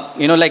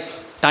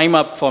time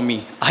up for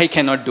me. I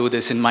cannot do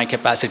this in my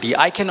capacity.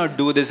 I cannot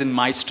do this in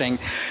my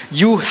strength.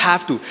 You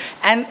have to.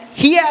 And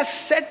he has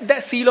set the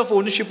seal of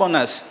ownership on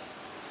us.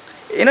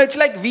 It's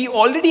like we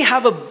already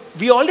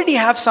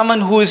have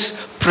someone who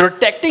is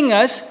protecting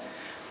us,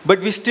 but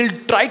we still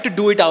try to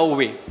do it our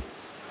way.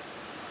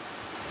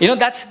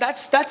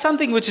 That's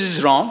something which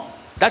is wrong.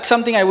 That's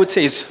something I would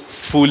say is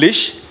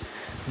foolish.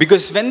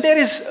 Because when there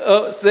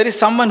is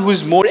someone who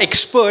is more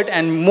expert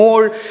and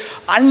more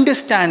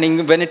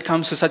understanding when it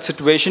comes to such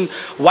situation,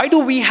 why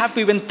do we have to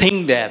even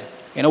think there?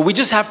 We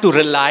just have to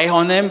rely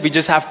on him. We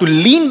just have to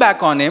lean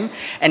back on him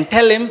and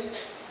tell him,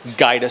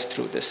 guide us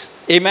through this.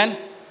 Amen.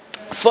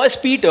 1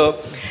 Peter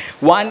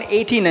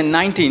 1:18 and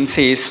 19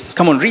 says,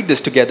 come on, read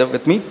this together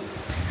with me.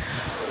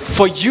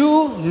 For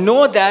you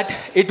know that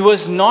it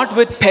was not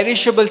with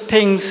perishable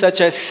things such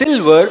as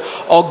silver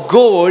or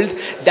gold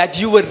that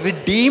you were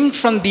redeemed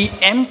from the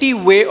empty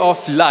way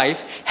of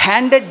life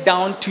handed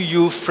down to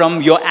you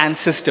from your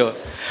ancestor,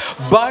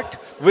 but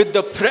with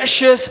the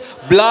precious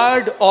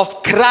blood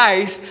of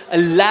Christ, a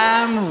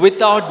lamb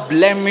without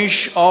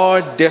blemish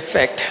or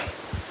defect.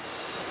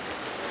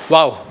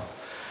 Wow.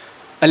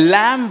 A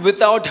lamb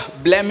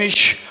without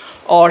blemish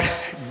or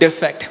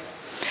defect.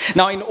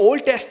 Now in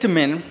Old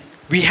Testament,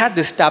 we had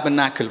this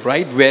tabernacle,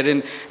 right?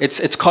 Wherein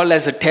it's called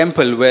as a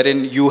temple,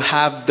 wherein you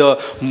have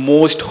the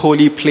most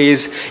holy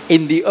place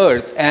in the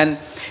earth. And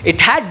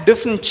it had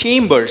different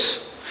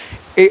chambers.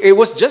 It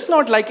was just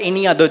not like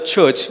any other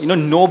church.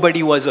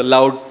 Nobody was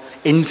allowed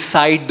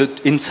inside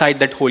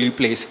that holy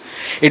place.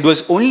 It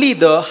was only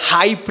the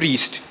high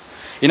priest,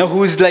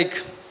 who is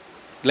like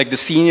the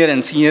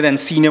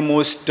senior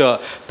most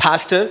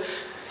pastor.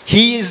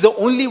 He is the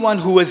only one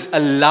who was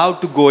allowed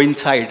to go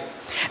inside.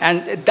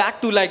 And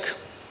that too like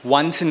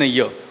once in a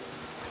year.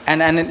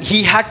 And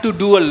he had to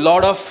do a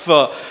lot of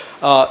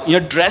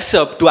dress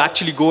up to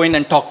actually go in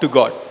and talk to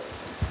God.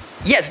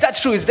 Yes, that's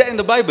true. It's there in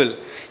the Bible.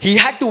 He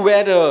had to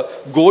wear a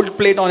gold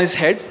plate on his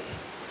head.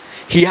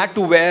 He had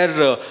to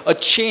wear a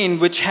chain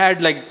which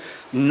had like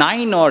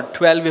 9 or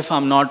 12, if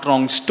I'm not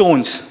wrong,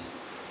 stones.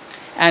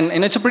 And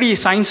it's a pretty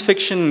science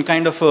fiction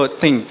kind of a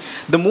thing.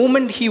 The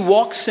moment he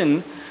walks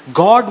in,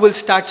 God will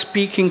start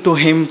speaking to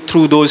him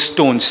through those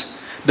stones.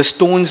 The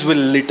stones will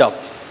lit up.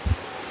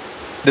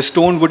 The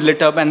stone would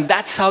lit up, and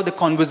that's how the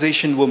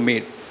conversation were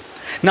made.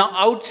 Now,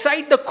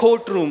 outside the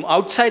courtroom,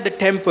 outside the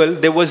temple,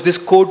 there was this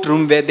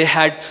courtroom where they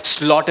had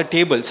slaughter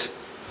tables.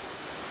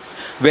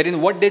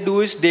 Wherein what they do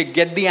is they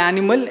get the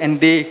animal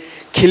and they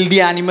kill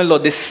the animal, or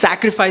they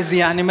sacrifice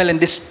the animal and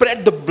they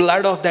spread the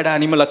blood of that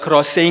animal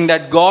across, saying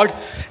that, God,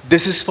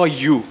 this is for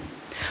you.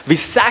 We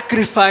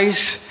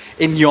sacrifice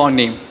in your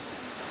name.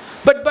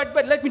 But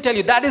let me tell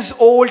you, that is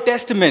Old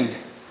Testament.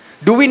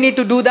 Do we need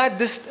to do that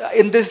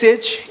in this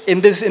age, in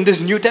this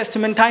New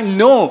Testament time?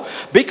 No,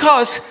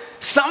 because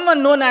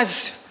someone known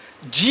as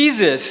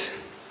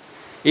Jesus,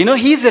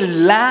 he's a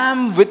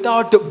lamb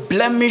without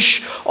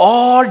blemish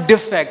or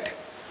defect.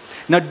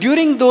 Now,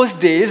 during those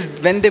days,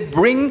 when they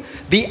bring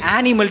the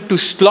animal to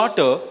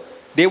slaughter,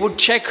 they would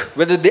check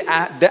whether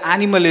the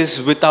animal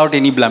is without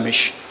any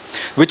blemish,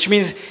 which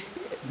means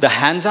the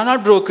hands are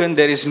not broken,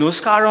 there is no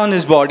scar on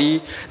his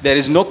body, there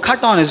is no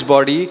cut on his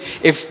body.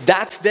 If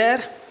that's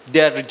there,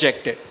 they are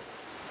rejected.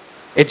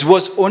 It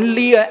was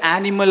only an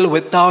animal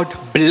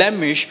without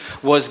blemish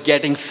was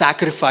getting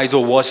sacrificed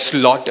or was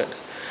slaughtered.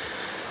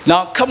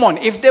 Now, come on,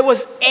 if there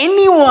was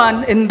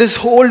anyone in this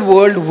whole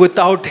world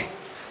without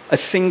a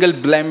single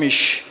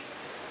blemish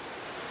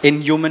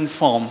in human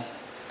form,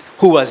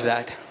 who was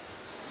that?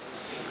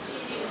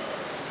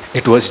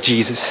 It was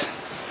Jesus.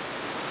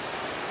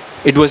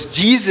 It was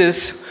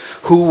Jesus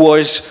who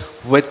was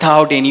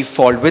without any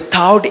fault,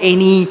 without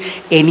anything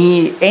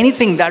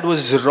that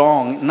was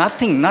wrong,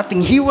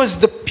 nothing. He was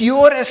the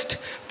purest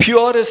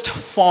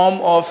form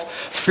of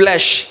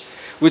flesh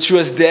which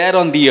was there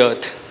on the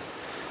earth.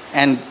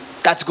 And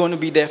that's going to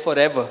be there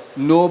forever.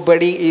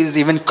 Nobody is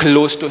even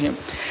close to him.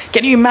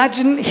 Can you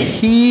imagine?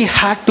 He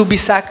had to be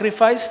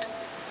sacrificed.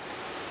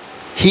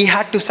 He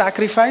had to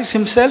sacrifice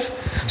himself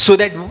so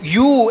that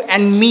you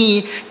and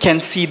me can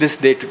see this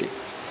day today.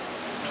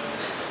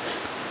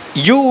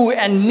 You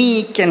and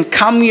me can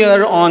come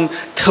here on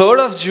 3rd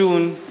of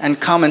June and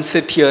come and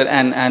sit here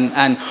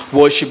and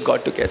worship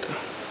God together.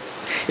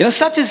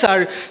 Such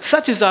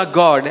is our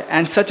God,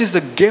 and such is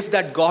the gift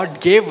that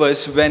God gave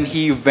us when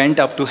he went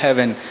up to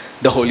heaven,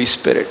 the Holy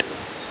Spirit.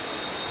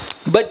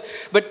 But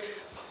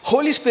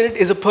Holy Spirit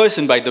is a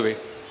person, by the way.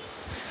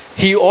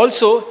 He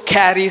also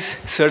carries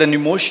certain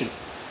emotion.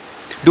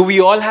 Do we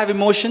all have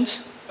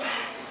emotions?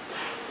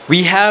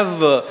 We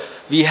have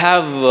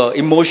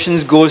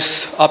emotions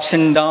goes ups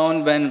and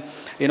down when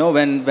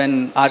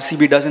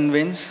RCB doesn't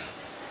wins.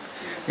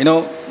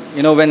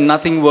 When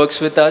nothing works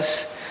with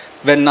us,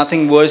 when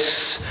nothing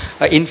was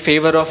in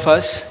favor of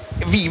us,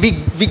 we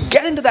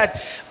get into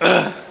that.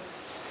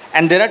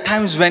 And there are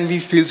times when we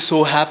feel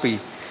so happy,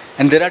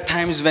 and there are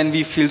times when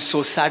we feel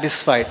so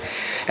satisfied,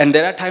 and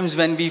there are times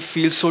when we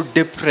feel so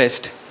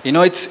depressed.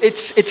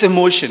 It's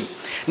emotion.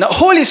 Now,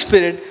 Holy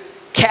Spirit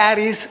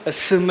carries a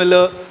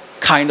similar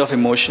kind of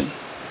emotion.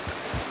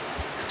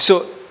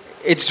 So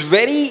it's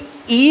very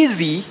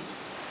easy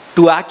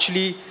to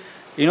actually,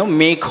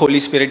 make Holy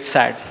Spirit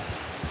sad.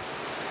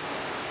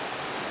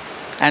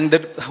 And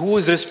who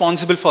is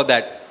responsible for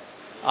that?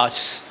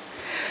 Us.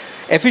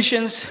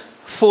 Ephesians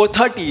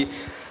 4:30.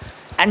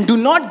 And do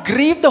not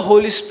grieve the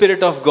Holy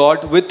Spirit of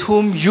God, with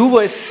whom you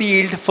were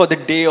sealed for the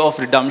day of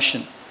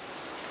redemption.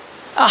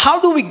 How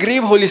do we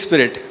grieve Holy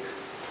Spirit?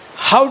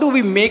 How do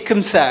we make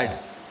him sad?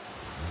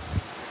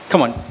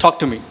 Come on, talk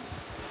to me.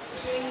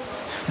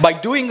 By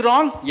doing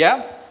wrong?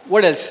 Yeah.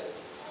 What else?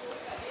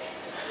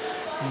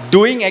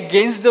 Doing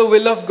against the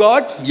will of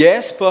God?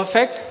 Yes,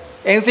 perfect.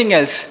 Anything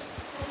else?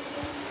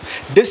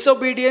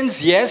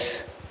 Disobedience?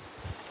 Yes.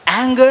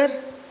 Anger?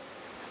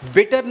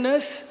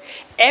 Bitterness?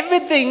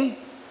 Everything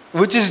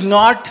which is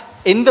not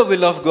in the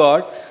will of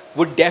God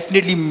would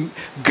definitely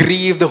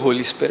grieve the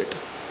Holy Spirit.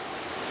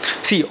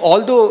 See,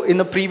 although in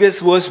the previous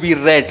verse we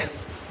read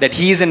that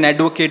He is an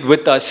advocate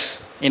with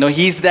us,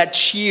 He's that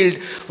shield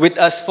with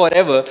us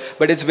forever,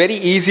 but it's very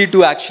easy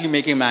to actually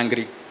make Him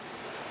angry.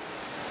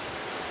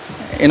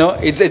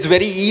 It's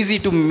very easy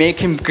to make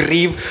Him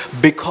grieve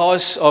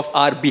because of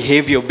our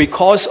behavior,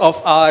 because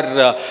of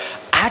our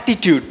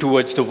attitude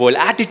towards the world,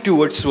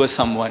 attitude towards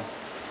someone.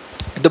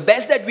 The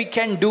best that we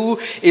can do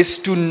is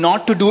to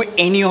not to do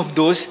any of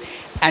those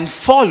and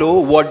follow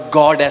what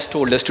God has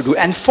told us to do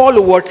and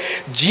follow what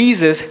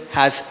Jesus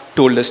has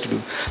told us to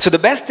do. So the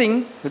best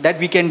thing that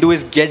we can do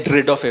is get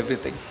rid of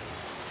everything.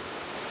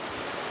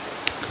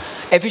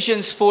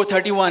 Ephesians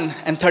 4:31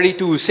 and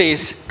 32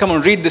 says, come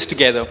on, read this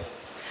together.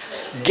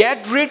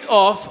 Get rid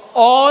of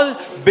all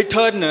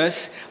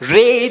bitterness,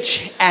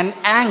 rage and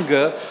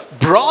anger,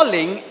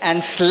 brawling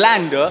and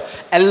slander,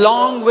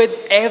 along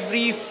with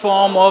every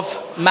form of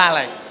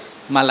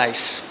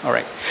malice. All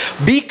right.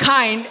 Be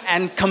kind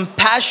and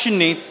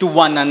compassionate to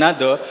one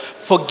another,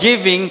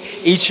 forgiving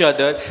each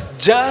other,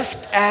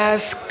 just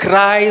as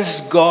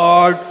Christ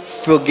God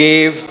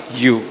forgave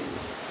you.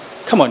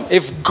 Come on.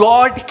 If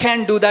God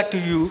can do that to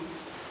you,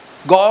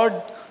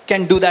 God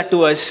can do that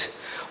to us,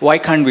 why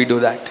can't we do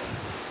that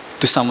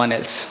to someone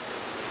else?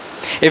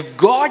 If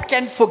God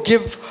can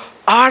forgive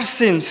our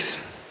sins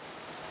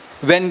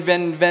when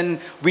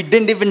we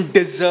didn't even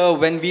deserve,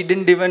 when we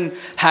didn't even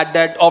had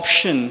that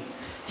option,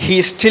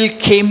 He still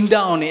came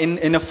down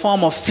in a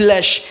form of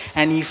flesh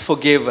and He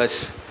forgave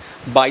us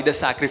by the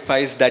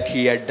sacrifice that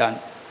He had done.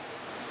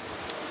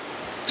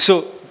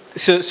 So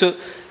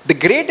the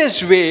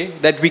greatest way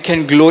that we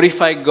can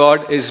glorify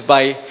God is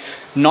by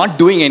not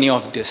doing any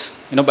of this.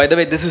 By the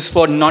way, this is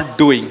for not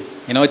doing.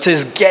 It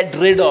says get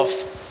rid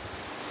of.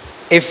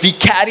 If we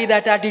carry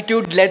that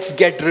attitude, let's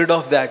get rid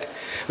of that.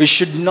 We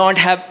should not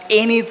have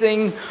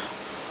anything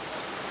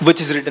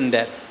which is written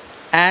there.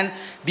 And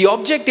the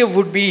objective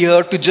would be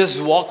here to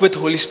just walk with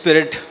Holy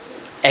Spirit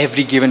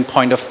every given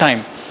point of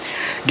time.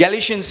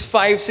 Galatians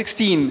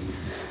 5:16.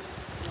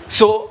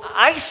 So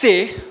I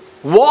say,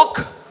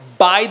 walk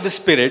by the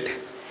Spirit,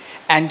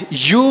 and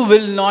you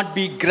will not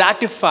be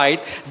gratified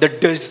the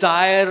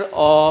desire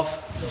of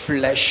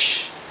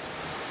flesh.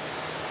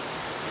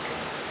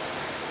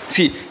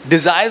 See,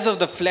 desires of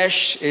the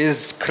flesh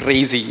is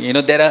crazy.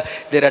 There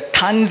are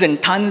tons and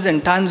tons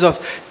and tons of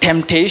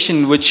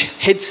temptation which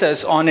hits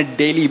us on a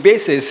daily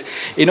basis.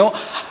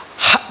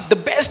 The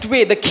best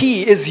way, the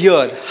key is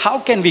here. How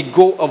can we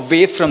go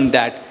away from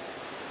that?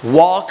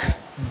 Walk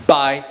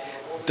by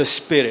the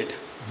Spirit.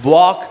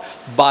 Walk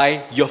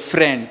by your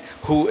friend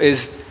who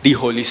is the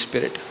Holy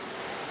Spirit.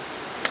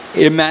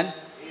 Amen.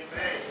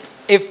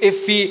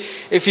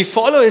 If we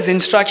follow His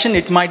instruction,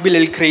 it might be a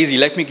little crazy.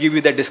 Let me give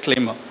you that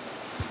disclaimer.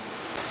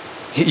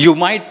 You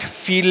might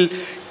feel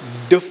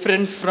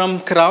different from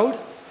crowd.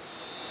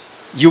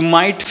 You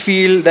might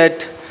feel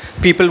that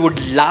people would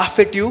laugh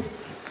at you.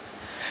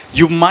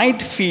 You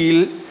might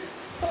feel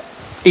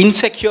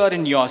insecure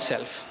in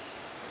yourself.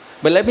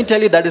 But let me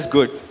tell you, that is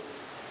good.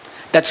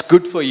 That's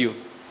good for you.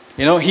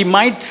 He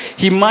might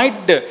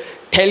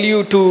tell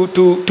you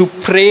to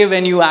pray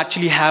when you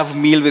actually have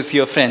meal with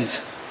your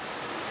friends.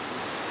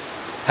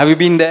 Have you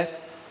been there?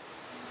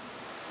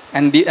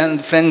 And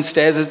the friend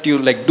stares at you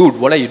like, dude,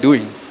 what are you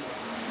doing?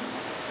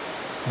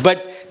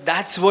 But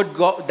that's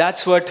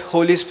what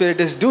Holy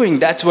Spirit is doing.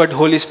 That's what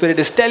Holy Spirit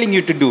is telling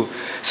you to do.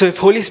 So if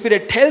Holy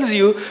Spirit tells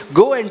you,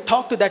 go and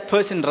talk to that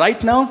person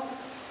right now,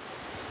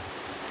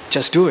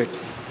 just do it.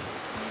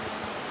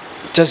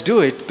 Just do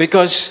it,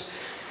 because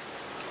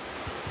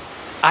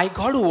I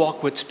got to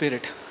walk with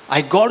Spirit.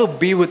 I got to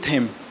be with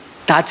Him.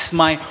 That's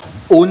my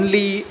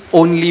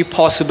only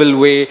possible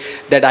way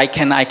that I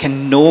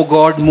can know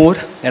God more,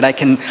 that I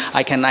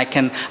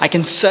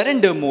can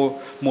surrender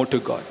more to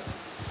God.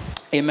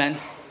 Amen.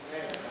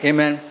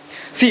 Amen.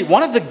 See,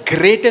 one of the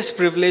greatest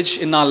privilege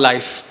in our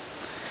life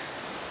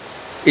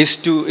is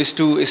to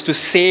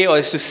say or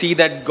is to see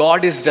that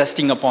God is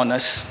resting upon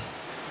us.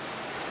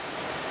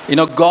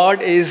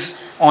 God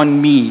is on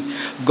me.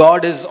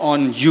 God is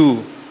on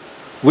you,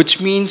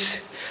 which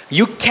means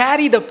you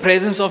carry the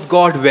presence of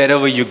God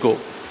wherever you go.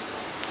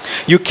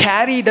 You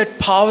carry that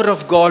power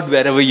of God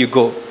wherever you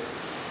go.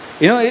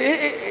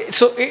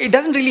 So it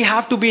doesn't really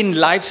have to be in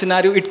live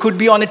scenario. It could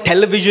be on a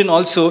television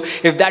also.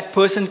 If that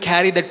person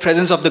carried that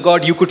presence of the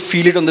God, you could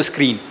feel it on the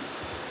screen.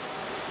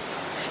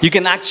 You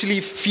can actually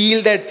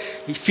feel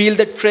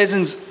that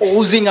presence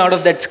oozing out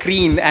of that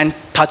screen and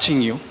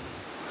touching you.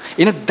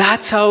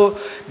 That's how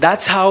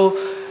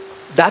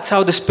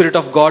the Spirit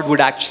of God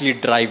would actually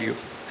drive you.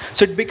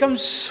 So it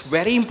becomes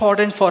very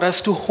important for us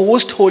to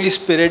host Holy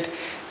Spirit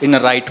in a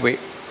right way.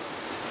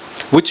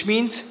 Which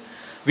means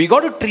we got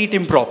to treat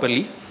Him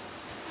properly.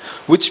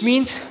 Which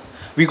means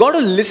we got to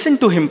listen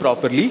to Him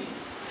properly.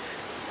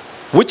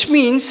 Which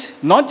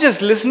means not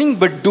just listening,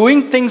 but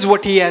doing things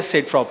what he has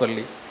said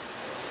properly.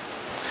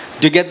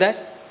 Do you get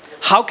that?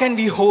 How can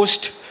we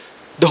host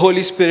the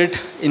Holy Spirit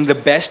in the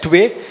best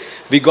way?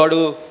 We got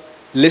to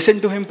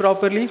listen to him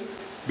properly.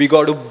 We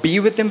got to be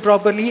with him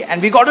properly.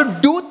 And we got to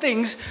do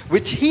things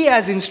which he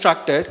has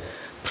instructed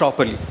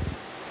properly.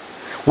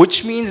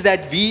 Which means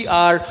that we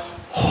are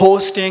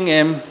hosting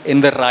him in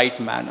the right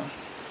manner.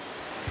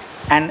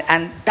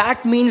 And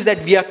that means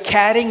that we are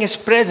carrying his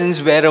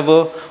presence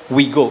wherever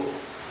we go.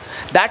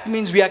 That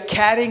means we are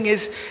carrying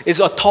his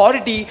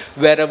authority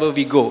wherever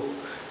we go.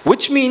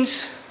 Which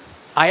means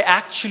I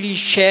actually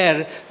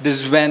share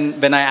this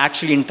when I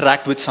actually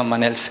interact with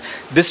someone else.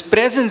 This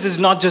presence is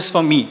not just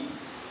for me.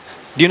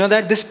 Do you know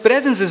that? This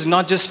presence is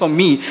not just for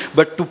me,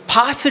 but to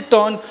pass it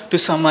on to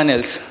someone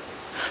else.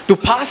 To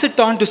pass it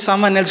on to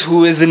someone else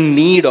who is in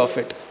need of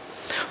it.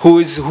 Who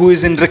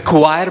is in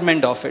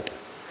requirement of it.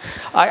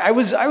 I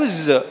was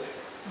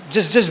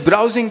just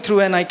browsing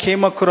through, and I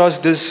came across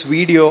this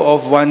video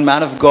of one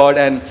man of God,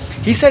 and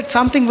he said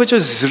something which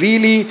was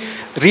really,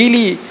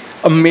 really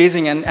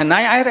amazing. And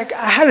I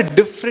had a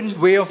different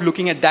way of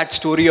looking at that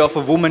story of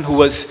a woman who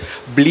was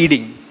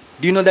bleeding.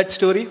 Do you know that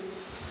story?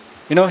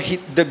 You know,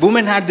 the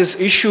woman had this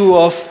issue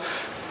of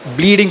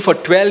bleeding for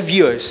 12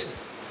 years,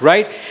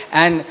 right?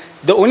 And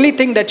the only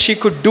thing that she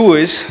could do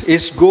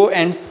is go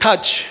and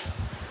touch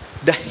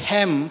the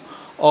hem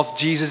of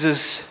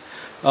Jesus's,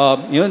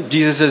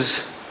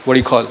 Jesus's, what do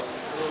you call,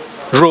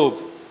 robe.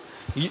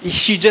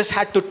 She just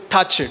had to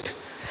touch it.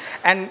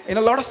 And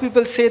a lot of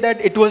people say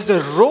that it was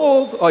the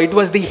robe or it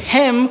was the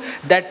hem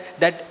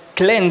that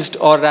cleansed,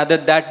 or rather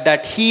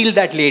that healed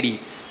that lady.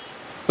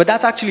 But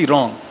that's actually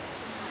wrong.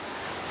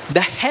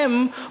 The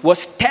hem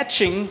was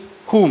touching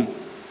whom?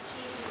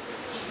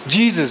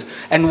 Jesus.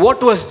 And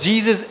what was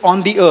Jesus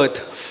on the earth?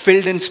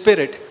 Filled in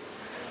spirit.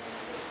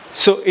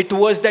 So it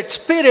was that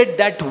spirit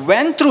that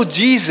went through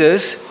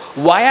Jesus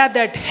via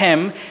that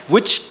hem,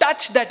 which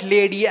touched that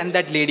lady, and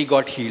that lady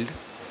got healed.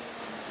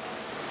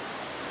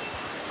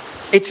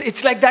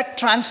 It's like that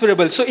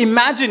transferable. So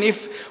imagine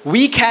if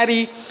we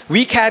carry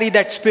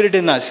that spirit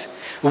in us.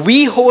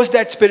 We host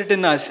that spirit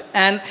in us,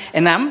 and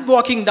I'm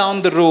walking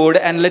down the road,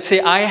 and let's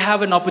say I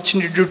have an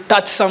opportunity to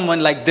touch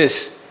someone like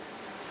this.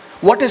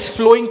 What is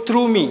flowing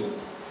through me?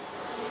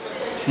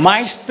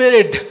 My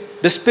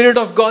spirit, the Spirit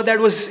of God that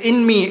was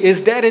in me,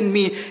 is there in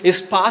me,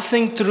 is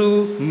passing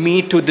through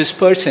me to this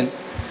person.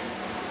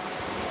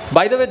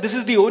 By the way, this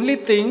is the only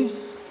thing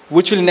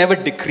which will never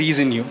decrease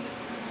in you.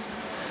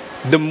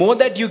 The more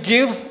that you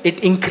give,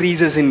 it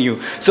increases in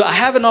you. So I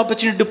have an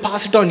opportunity to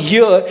pass it on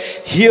here.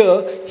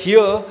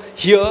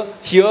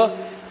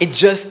 It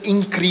just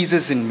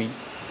increases in me.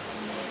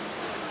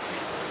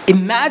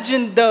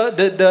 Imagine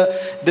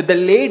the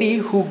lady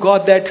who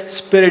got that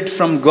spirit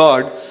from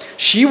God.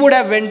 She would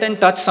have went and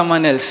touched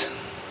someone else.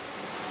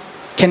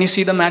 Can you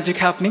see the magic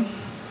happening?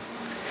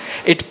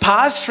 It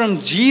passed from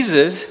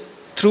Jesus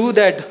through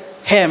that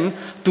hem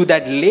to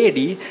that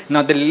lady.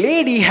 Now the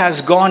lady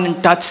has gone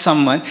and touched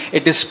someone.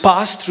 It is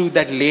passed through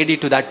that lady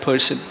to that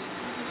person.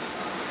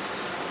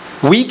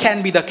 We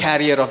can be the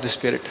carrier of the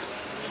Spirit.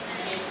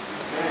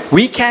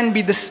 We can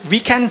be this.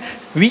 We can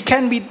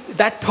be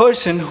that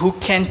person who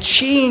can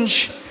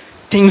change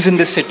things in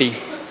the city,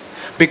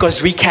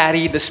 because we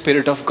carry the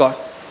Spirit of God.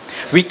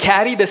 We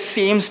carry the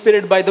same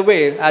Spirit, by the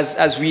way,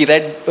 as we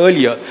read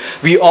earlier.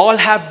 We all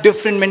have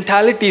different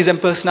mentalities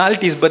and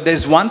personalities, but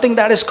there's one thing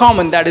that is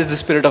common, that is the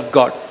Spirit of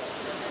God.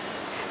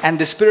 And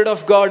the Spirit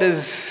of God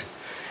is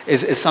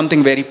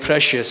something very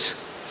precious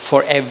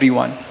for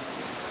everyone.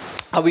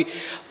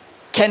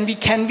 Can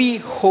we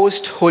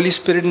host Holy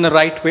Spirit in the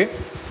right way?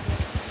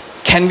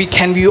 Can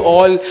we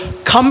all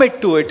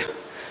commit to it?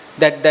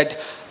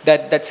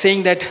 That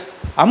saying that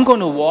I'm going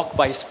to walk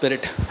by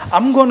Spirit.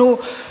 I'm going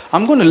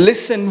to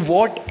listen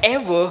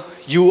whatever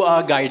you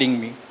are guiding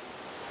me.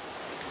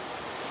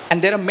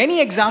 And there are many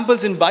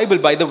examples in Bible,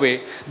 by the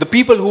way. The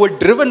people who were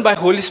driven by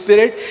Holy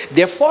Spirit,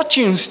 their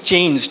fortunes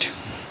changed.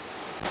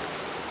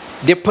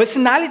 Their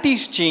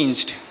personalities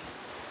changed.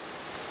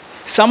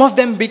 Some of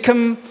them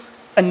become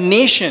a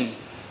nation.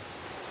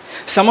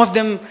 Some of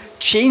them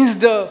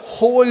changed the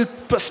whole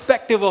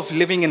perspective of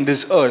living in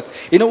this earth.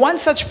 One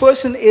such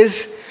person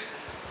is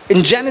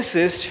in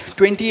Genesis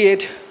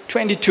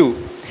 28:22.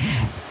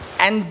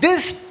 And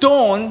this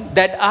stone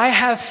that I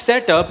have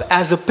set up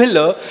as a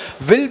pillar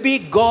will be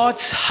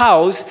God's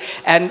house,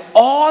 and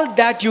all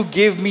that you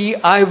give me,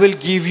 I will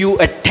give you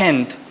a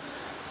tenth.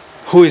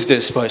 Who is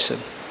this person?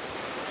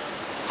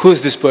 Who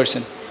is this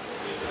person?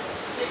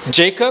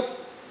 Jacob.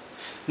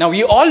 Now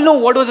we all know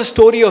what was the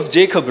story of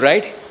Jacob,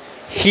 right?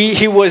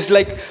 He was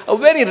like a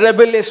very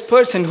rebellious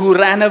person who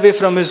ran away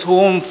from his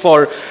home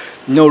for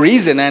no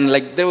reason, and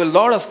like there were a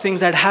lot of things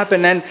that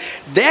happened, and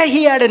there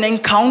he had an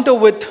encounter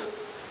with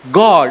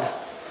God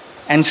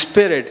and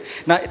Spirit.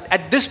 Now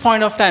at this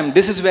point of time,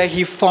 this is where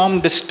he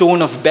formed the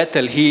stone of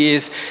Bethel. He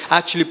is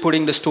actually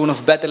putting the stone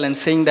of Bethel and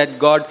saying that,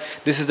 God,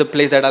 this is the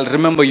place that I'll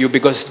remember you,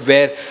 because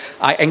where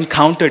I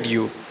encountered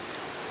you.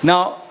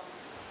 Now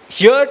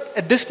here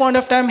at this point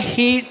of time,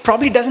 he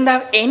probably doesn't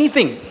have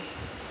anything.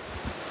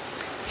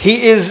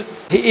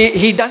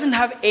 He doesn't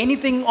have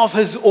anything of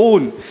his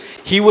own.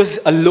 He was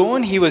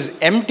alone, he was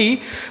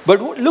empty.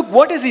 But look,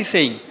 what is he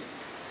saying?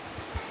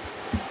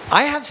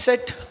 I have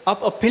set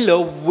up a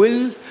pillar,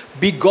 will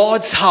be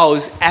God's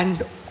house,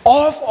 and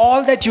of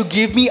all that you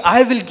give me,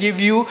 I will give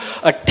you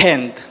a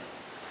tenth.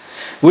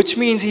 Which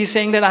means he's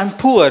saying that I'm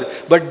poor,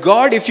 but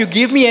God, if you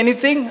give me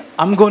anything,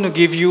 I'm going to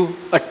give you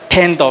a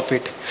tenth of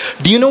it.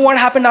 Do you know what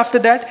happened after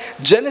that?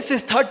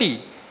 Genesis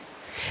 30.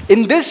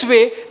 In this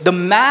way, the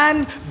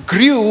man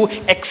grew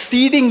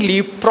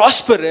exceedingly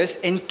prosperous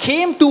and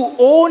came to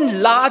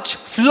own large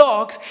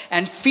flocks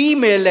and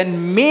female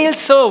and male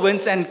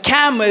servants and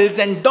camels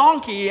and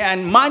donkey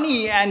and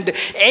money and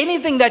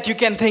anything that you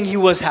can think he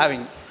was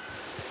having.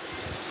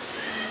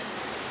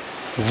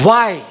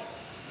 Why?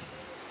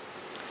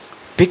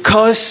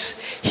 Because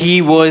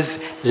he was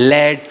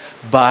led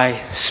by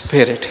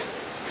Spirit.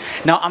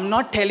 Now, I'm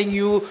not telling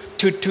you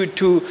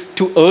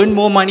to earn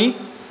more money.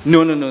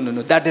 No.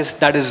 That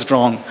is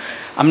wrong.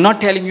 I'm not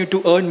telling you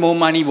to earn more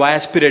money via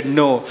Spirit.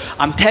 No.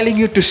 I'm telling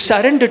you to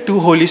surrender to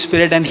Holy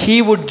Spirit and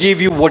He would give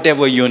you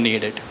whatever you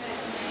needed.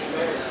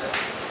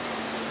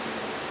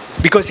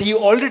 Because He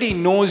already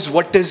knows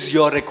what is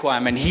your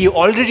requirement. He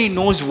already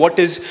knows what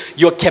is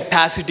your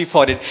capacity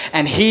for it.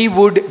 And He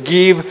would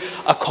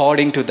give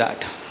according to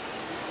that.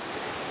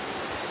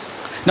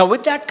 Now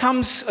with that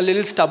comes a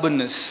little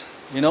stubbornness,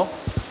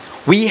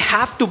 We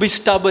have to be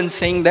stubborn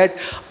saying that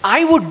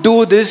I would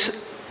do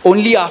this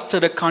only after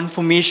a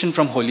confirmation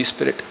from Holy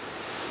Spirit.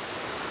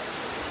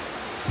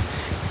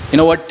 You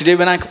know what, today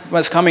when I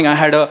was coming, I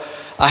had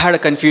a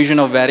confusion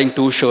of wearing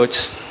two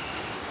shirts.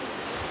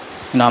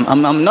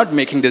 I'm not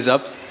making this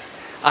up.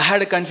 I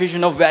had a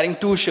confusion of wearing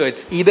two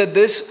shirts, either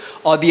this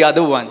or the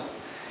other one.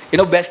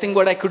 Best thing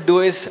what I could do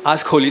is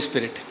ask Holy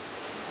Spirit.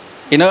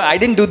 I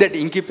didn't do that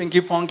inky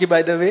pinky ponky,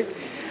 by the way.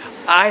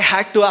 I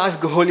had to ask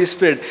the Holy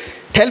Spirit,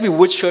 tell me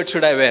which shirt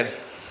should I wear?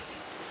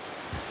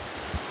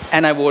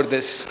 And I wore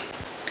this.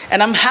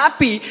 And I'm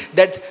happy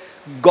that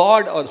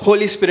God or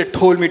Holy Spirit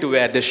told me to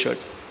wear this shirt.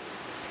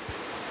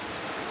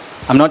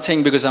 I'm not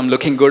saying because I'm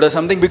looking good or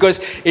something, because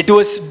it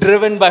was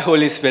driven by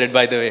Holy Spirit,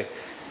 by the way.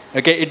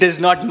 Okay, it is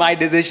not my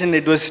decision.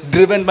 It was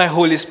driven by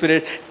Holy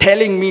Spirit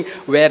telling me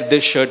wear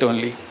this shirt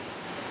only.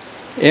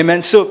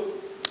 Amen. So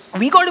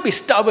we got to be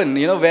stubborn,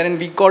 wherein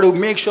we got to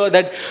make sure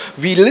that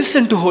we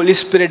listen to Holy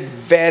Spirit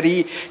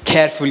very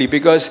carefully,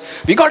 because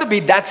we got to be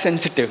that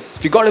sensitive.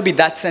 We got to be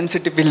that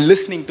sensitive in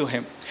listening to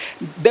Him.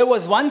 There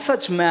was one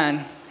such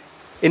man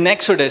in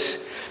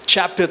Exodus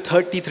chapter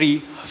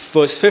 33,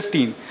 verse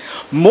 15.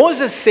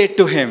 Moses said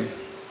to him,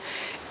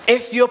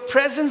 if your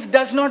presence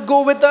does not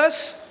go with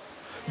us,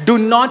 do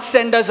not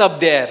send us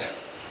up there.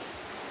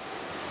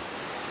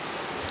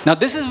 Now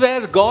this is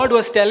where God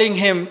was telling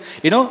him,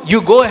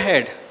 you go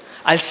ahead.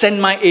 I'll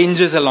send my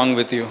angels along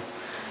with you.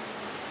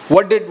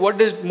 What did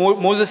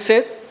Moses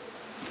say?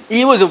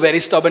 He was a very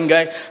stubborn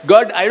guy.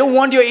 God, I don't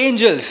want your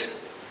angels.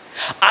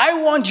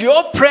 I want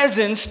your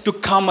presence to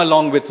come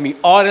along with me,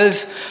 or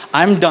else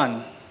I'm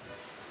done.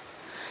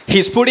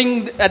 He's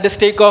putting at the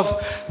stake of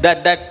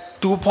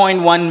that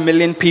 2.1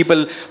 million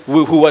people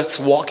who was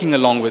walking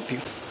along with you.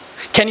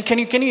 Can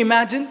you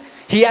imagine?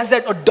 He has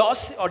that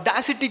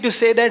audacity to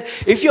say that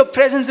if your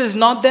presence is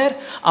not there,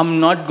 I'm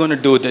not going to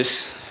do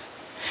this.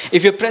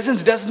 If your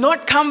presence does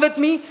not come with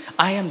me,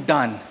 I am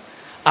done.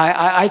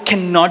 I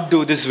cannot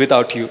do this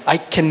without you. I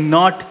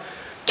cannot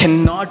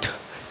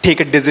take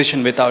a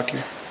decision without you.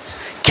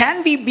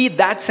 Can we be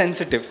that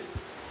sensitive?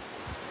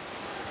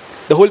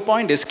 The whole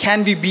point is,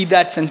 can we be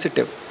that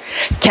sensitive?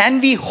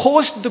 Can we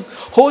host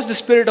the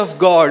Spirit of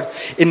God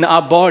in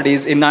our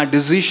bodies, in our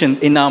decision,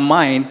 in our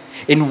mind,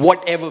 in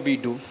whatever we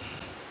do?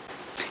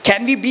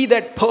 Can we be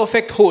that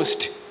perfect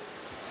host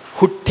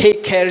who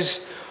take care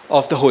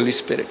of the Holy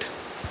Spirit?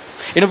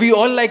 We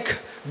all like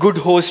good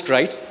host,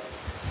 right?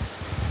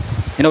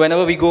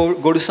 Whenever we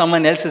go to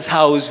someone else's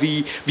house,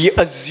 we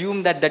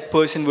assume that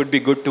person would be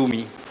good to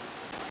me.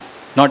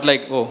 Not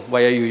like, oh,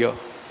 why are you here?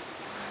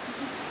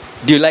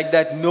 Do you like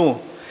that?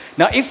 No.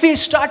 Now, if we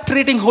start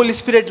treating Holy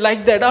Spirit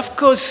like that, of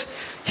course,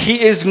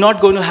 He is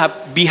not going to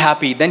be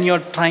happy. Then you're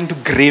trying to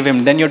grieve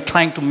Him. Then you're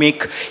trying to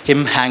make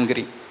Him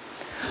angry.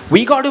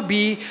 We got to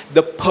be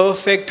the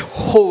perfect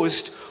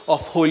host of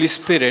Holy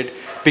Spirit,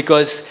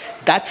 because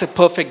that's a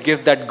perfect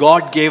gift that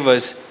God gave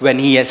us when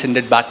He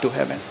ascended back to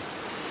heaven.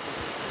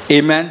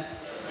 Amen.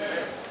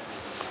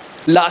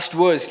 Last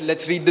verse.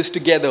 Let's read this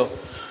together.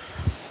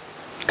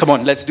 Come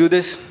on, let's do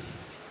this.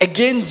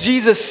 Again,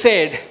 Jesus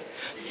said,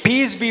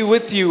 peace be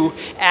with you.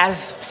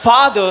 As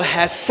Father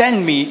has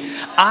sent me,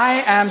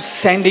 I am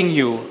sending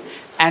you.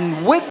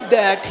 And with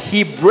that,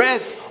 He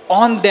breathed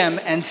on them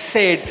and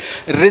said,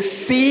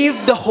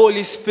 receive the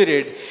Holy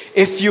Spirit.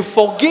 If you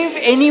forgive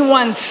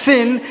anyone's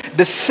sin,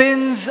 the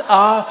sins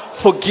are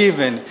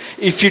forgiven.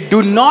 If you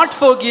do not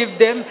forgive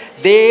them,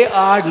 they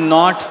are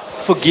not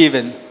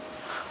forgiven.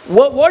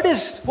 What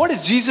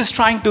is Jesus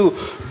trying to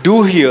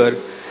do here?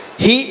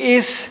 He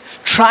is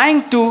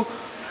trying to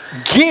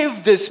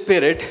give the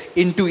Spirit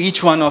into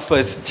each one of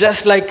us,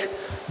 just like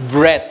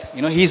breath.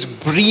 He's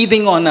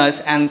breathing on us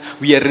and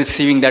we are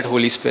receiving that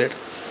Holy Spirit.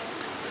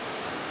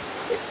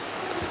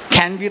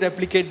 Can we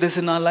replicate this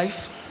in our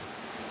life?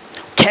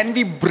 Can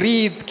we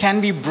breathe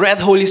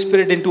Holy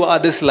Spirit into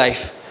others'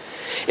 life?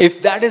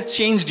 If that has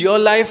changed your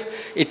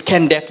life, it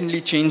can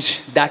definitely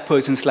change that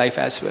person's life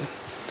as well.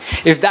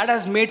 If that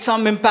has made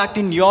some impact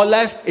in your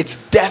life, it's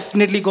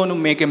definitely going to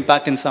make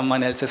impact in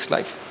someone else's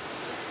life.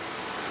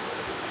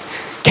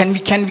 Can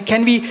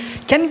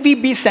we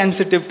be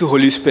sensitive to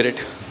Holy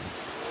Spirit?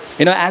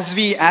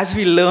 As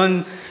we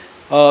learn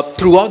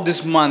throughout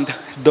this month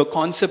the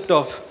concept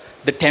of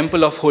the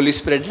temple of Holy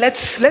Spirit,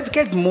 let's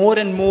get more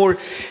and more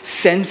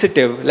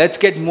sensitive. Let's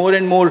get more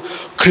and more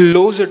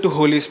closer to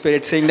Holy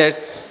Spirit, saying that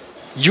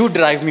you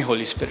drive me,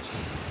 Holy Spirit.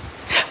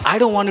 I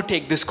don't want to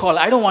take this call.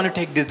 I don't want to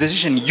take this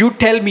decision. You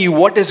tell me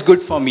what is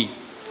good for me.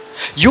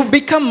 You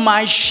become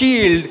my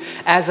shield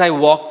as I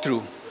walk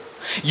through.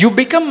 You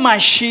become my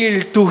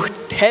shield to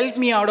help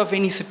me out of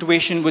any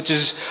situation which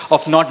is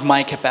of not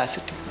my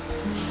capacity.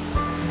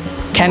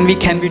 Can we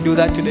do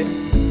that today?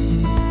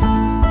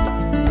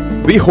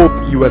 We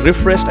hope you were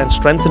refreshed and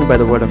strengthened by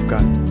the Word of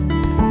God.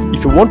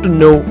 If you want to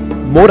know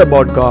more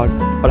about God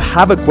or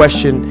have a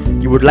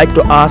question you would like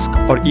to ask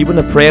or even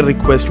a prayer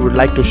request you would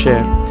like to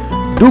share,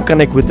 do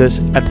connect with us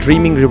at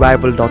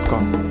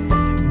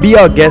dreamingrevival.com. Be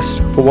our guest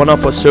for one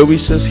of our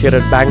services here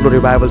at Bangalore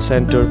Revival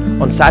Center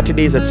on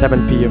Saturdays at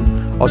 7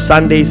 p.m. or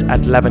Sundays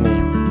at 11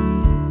 a.m.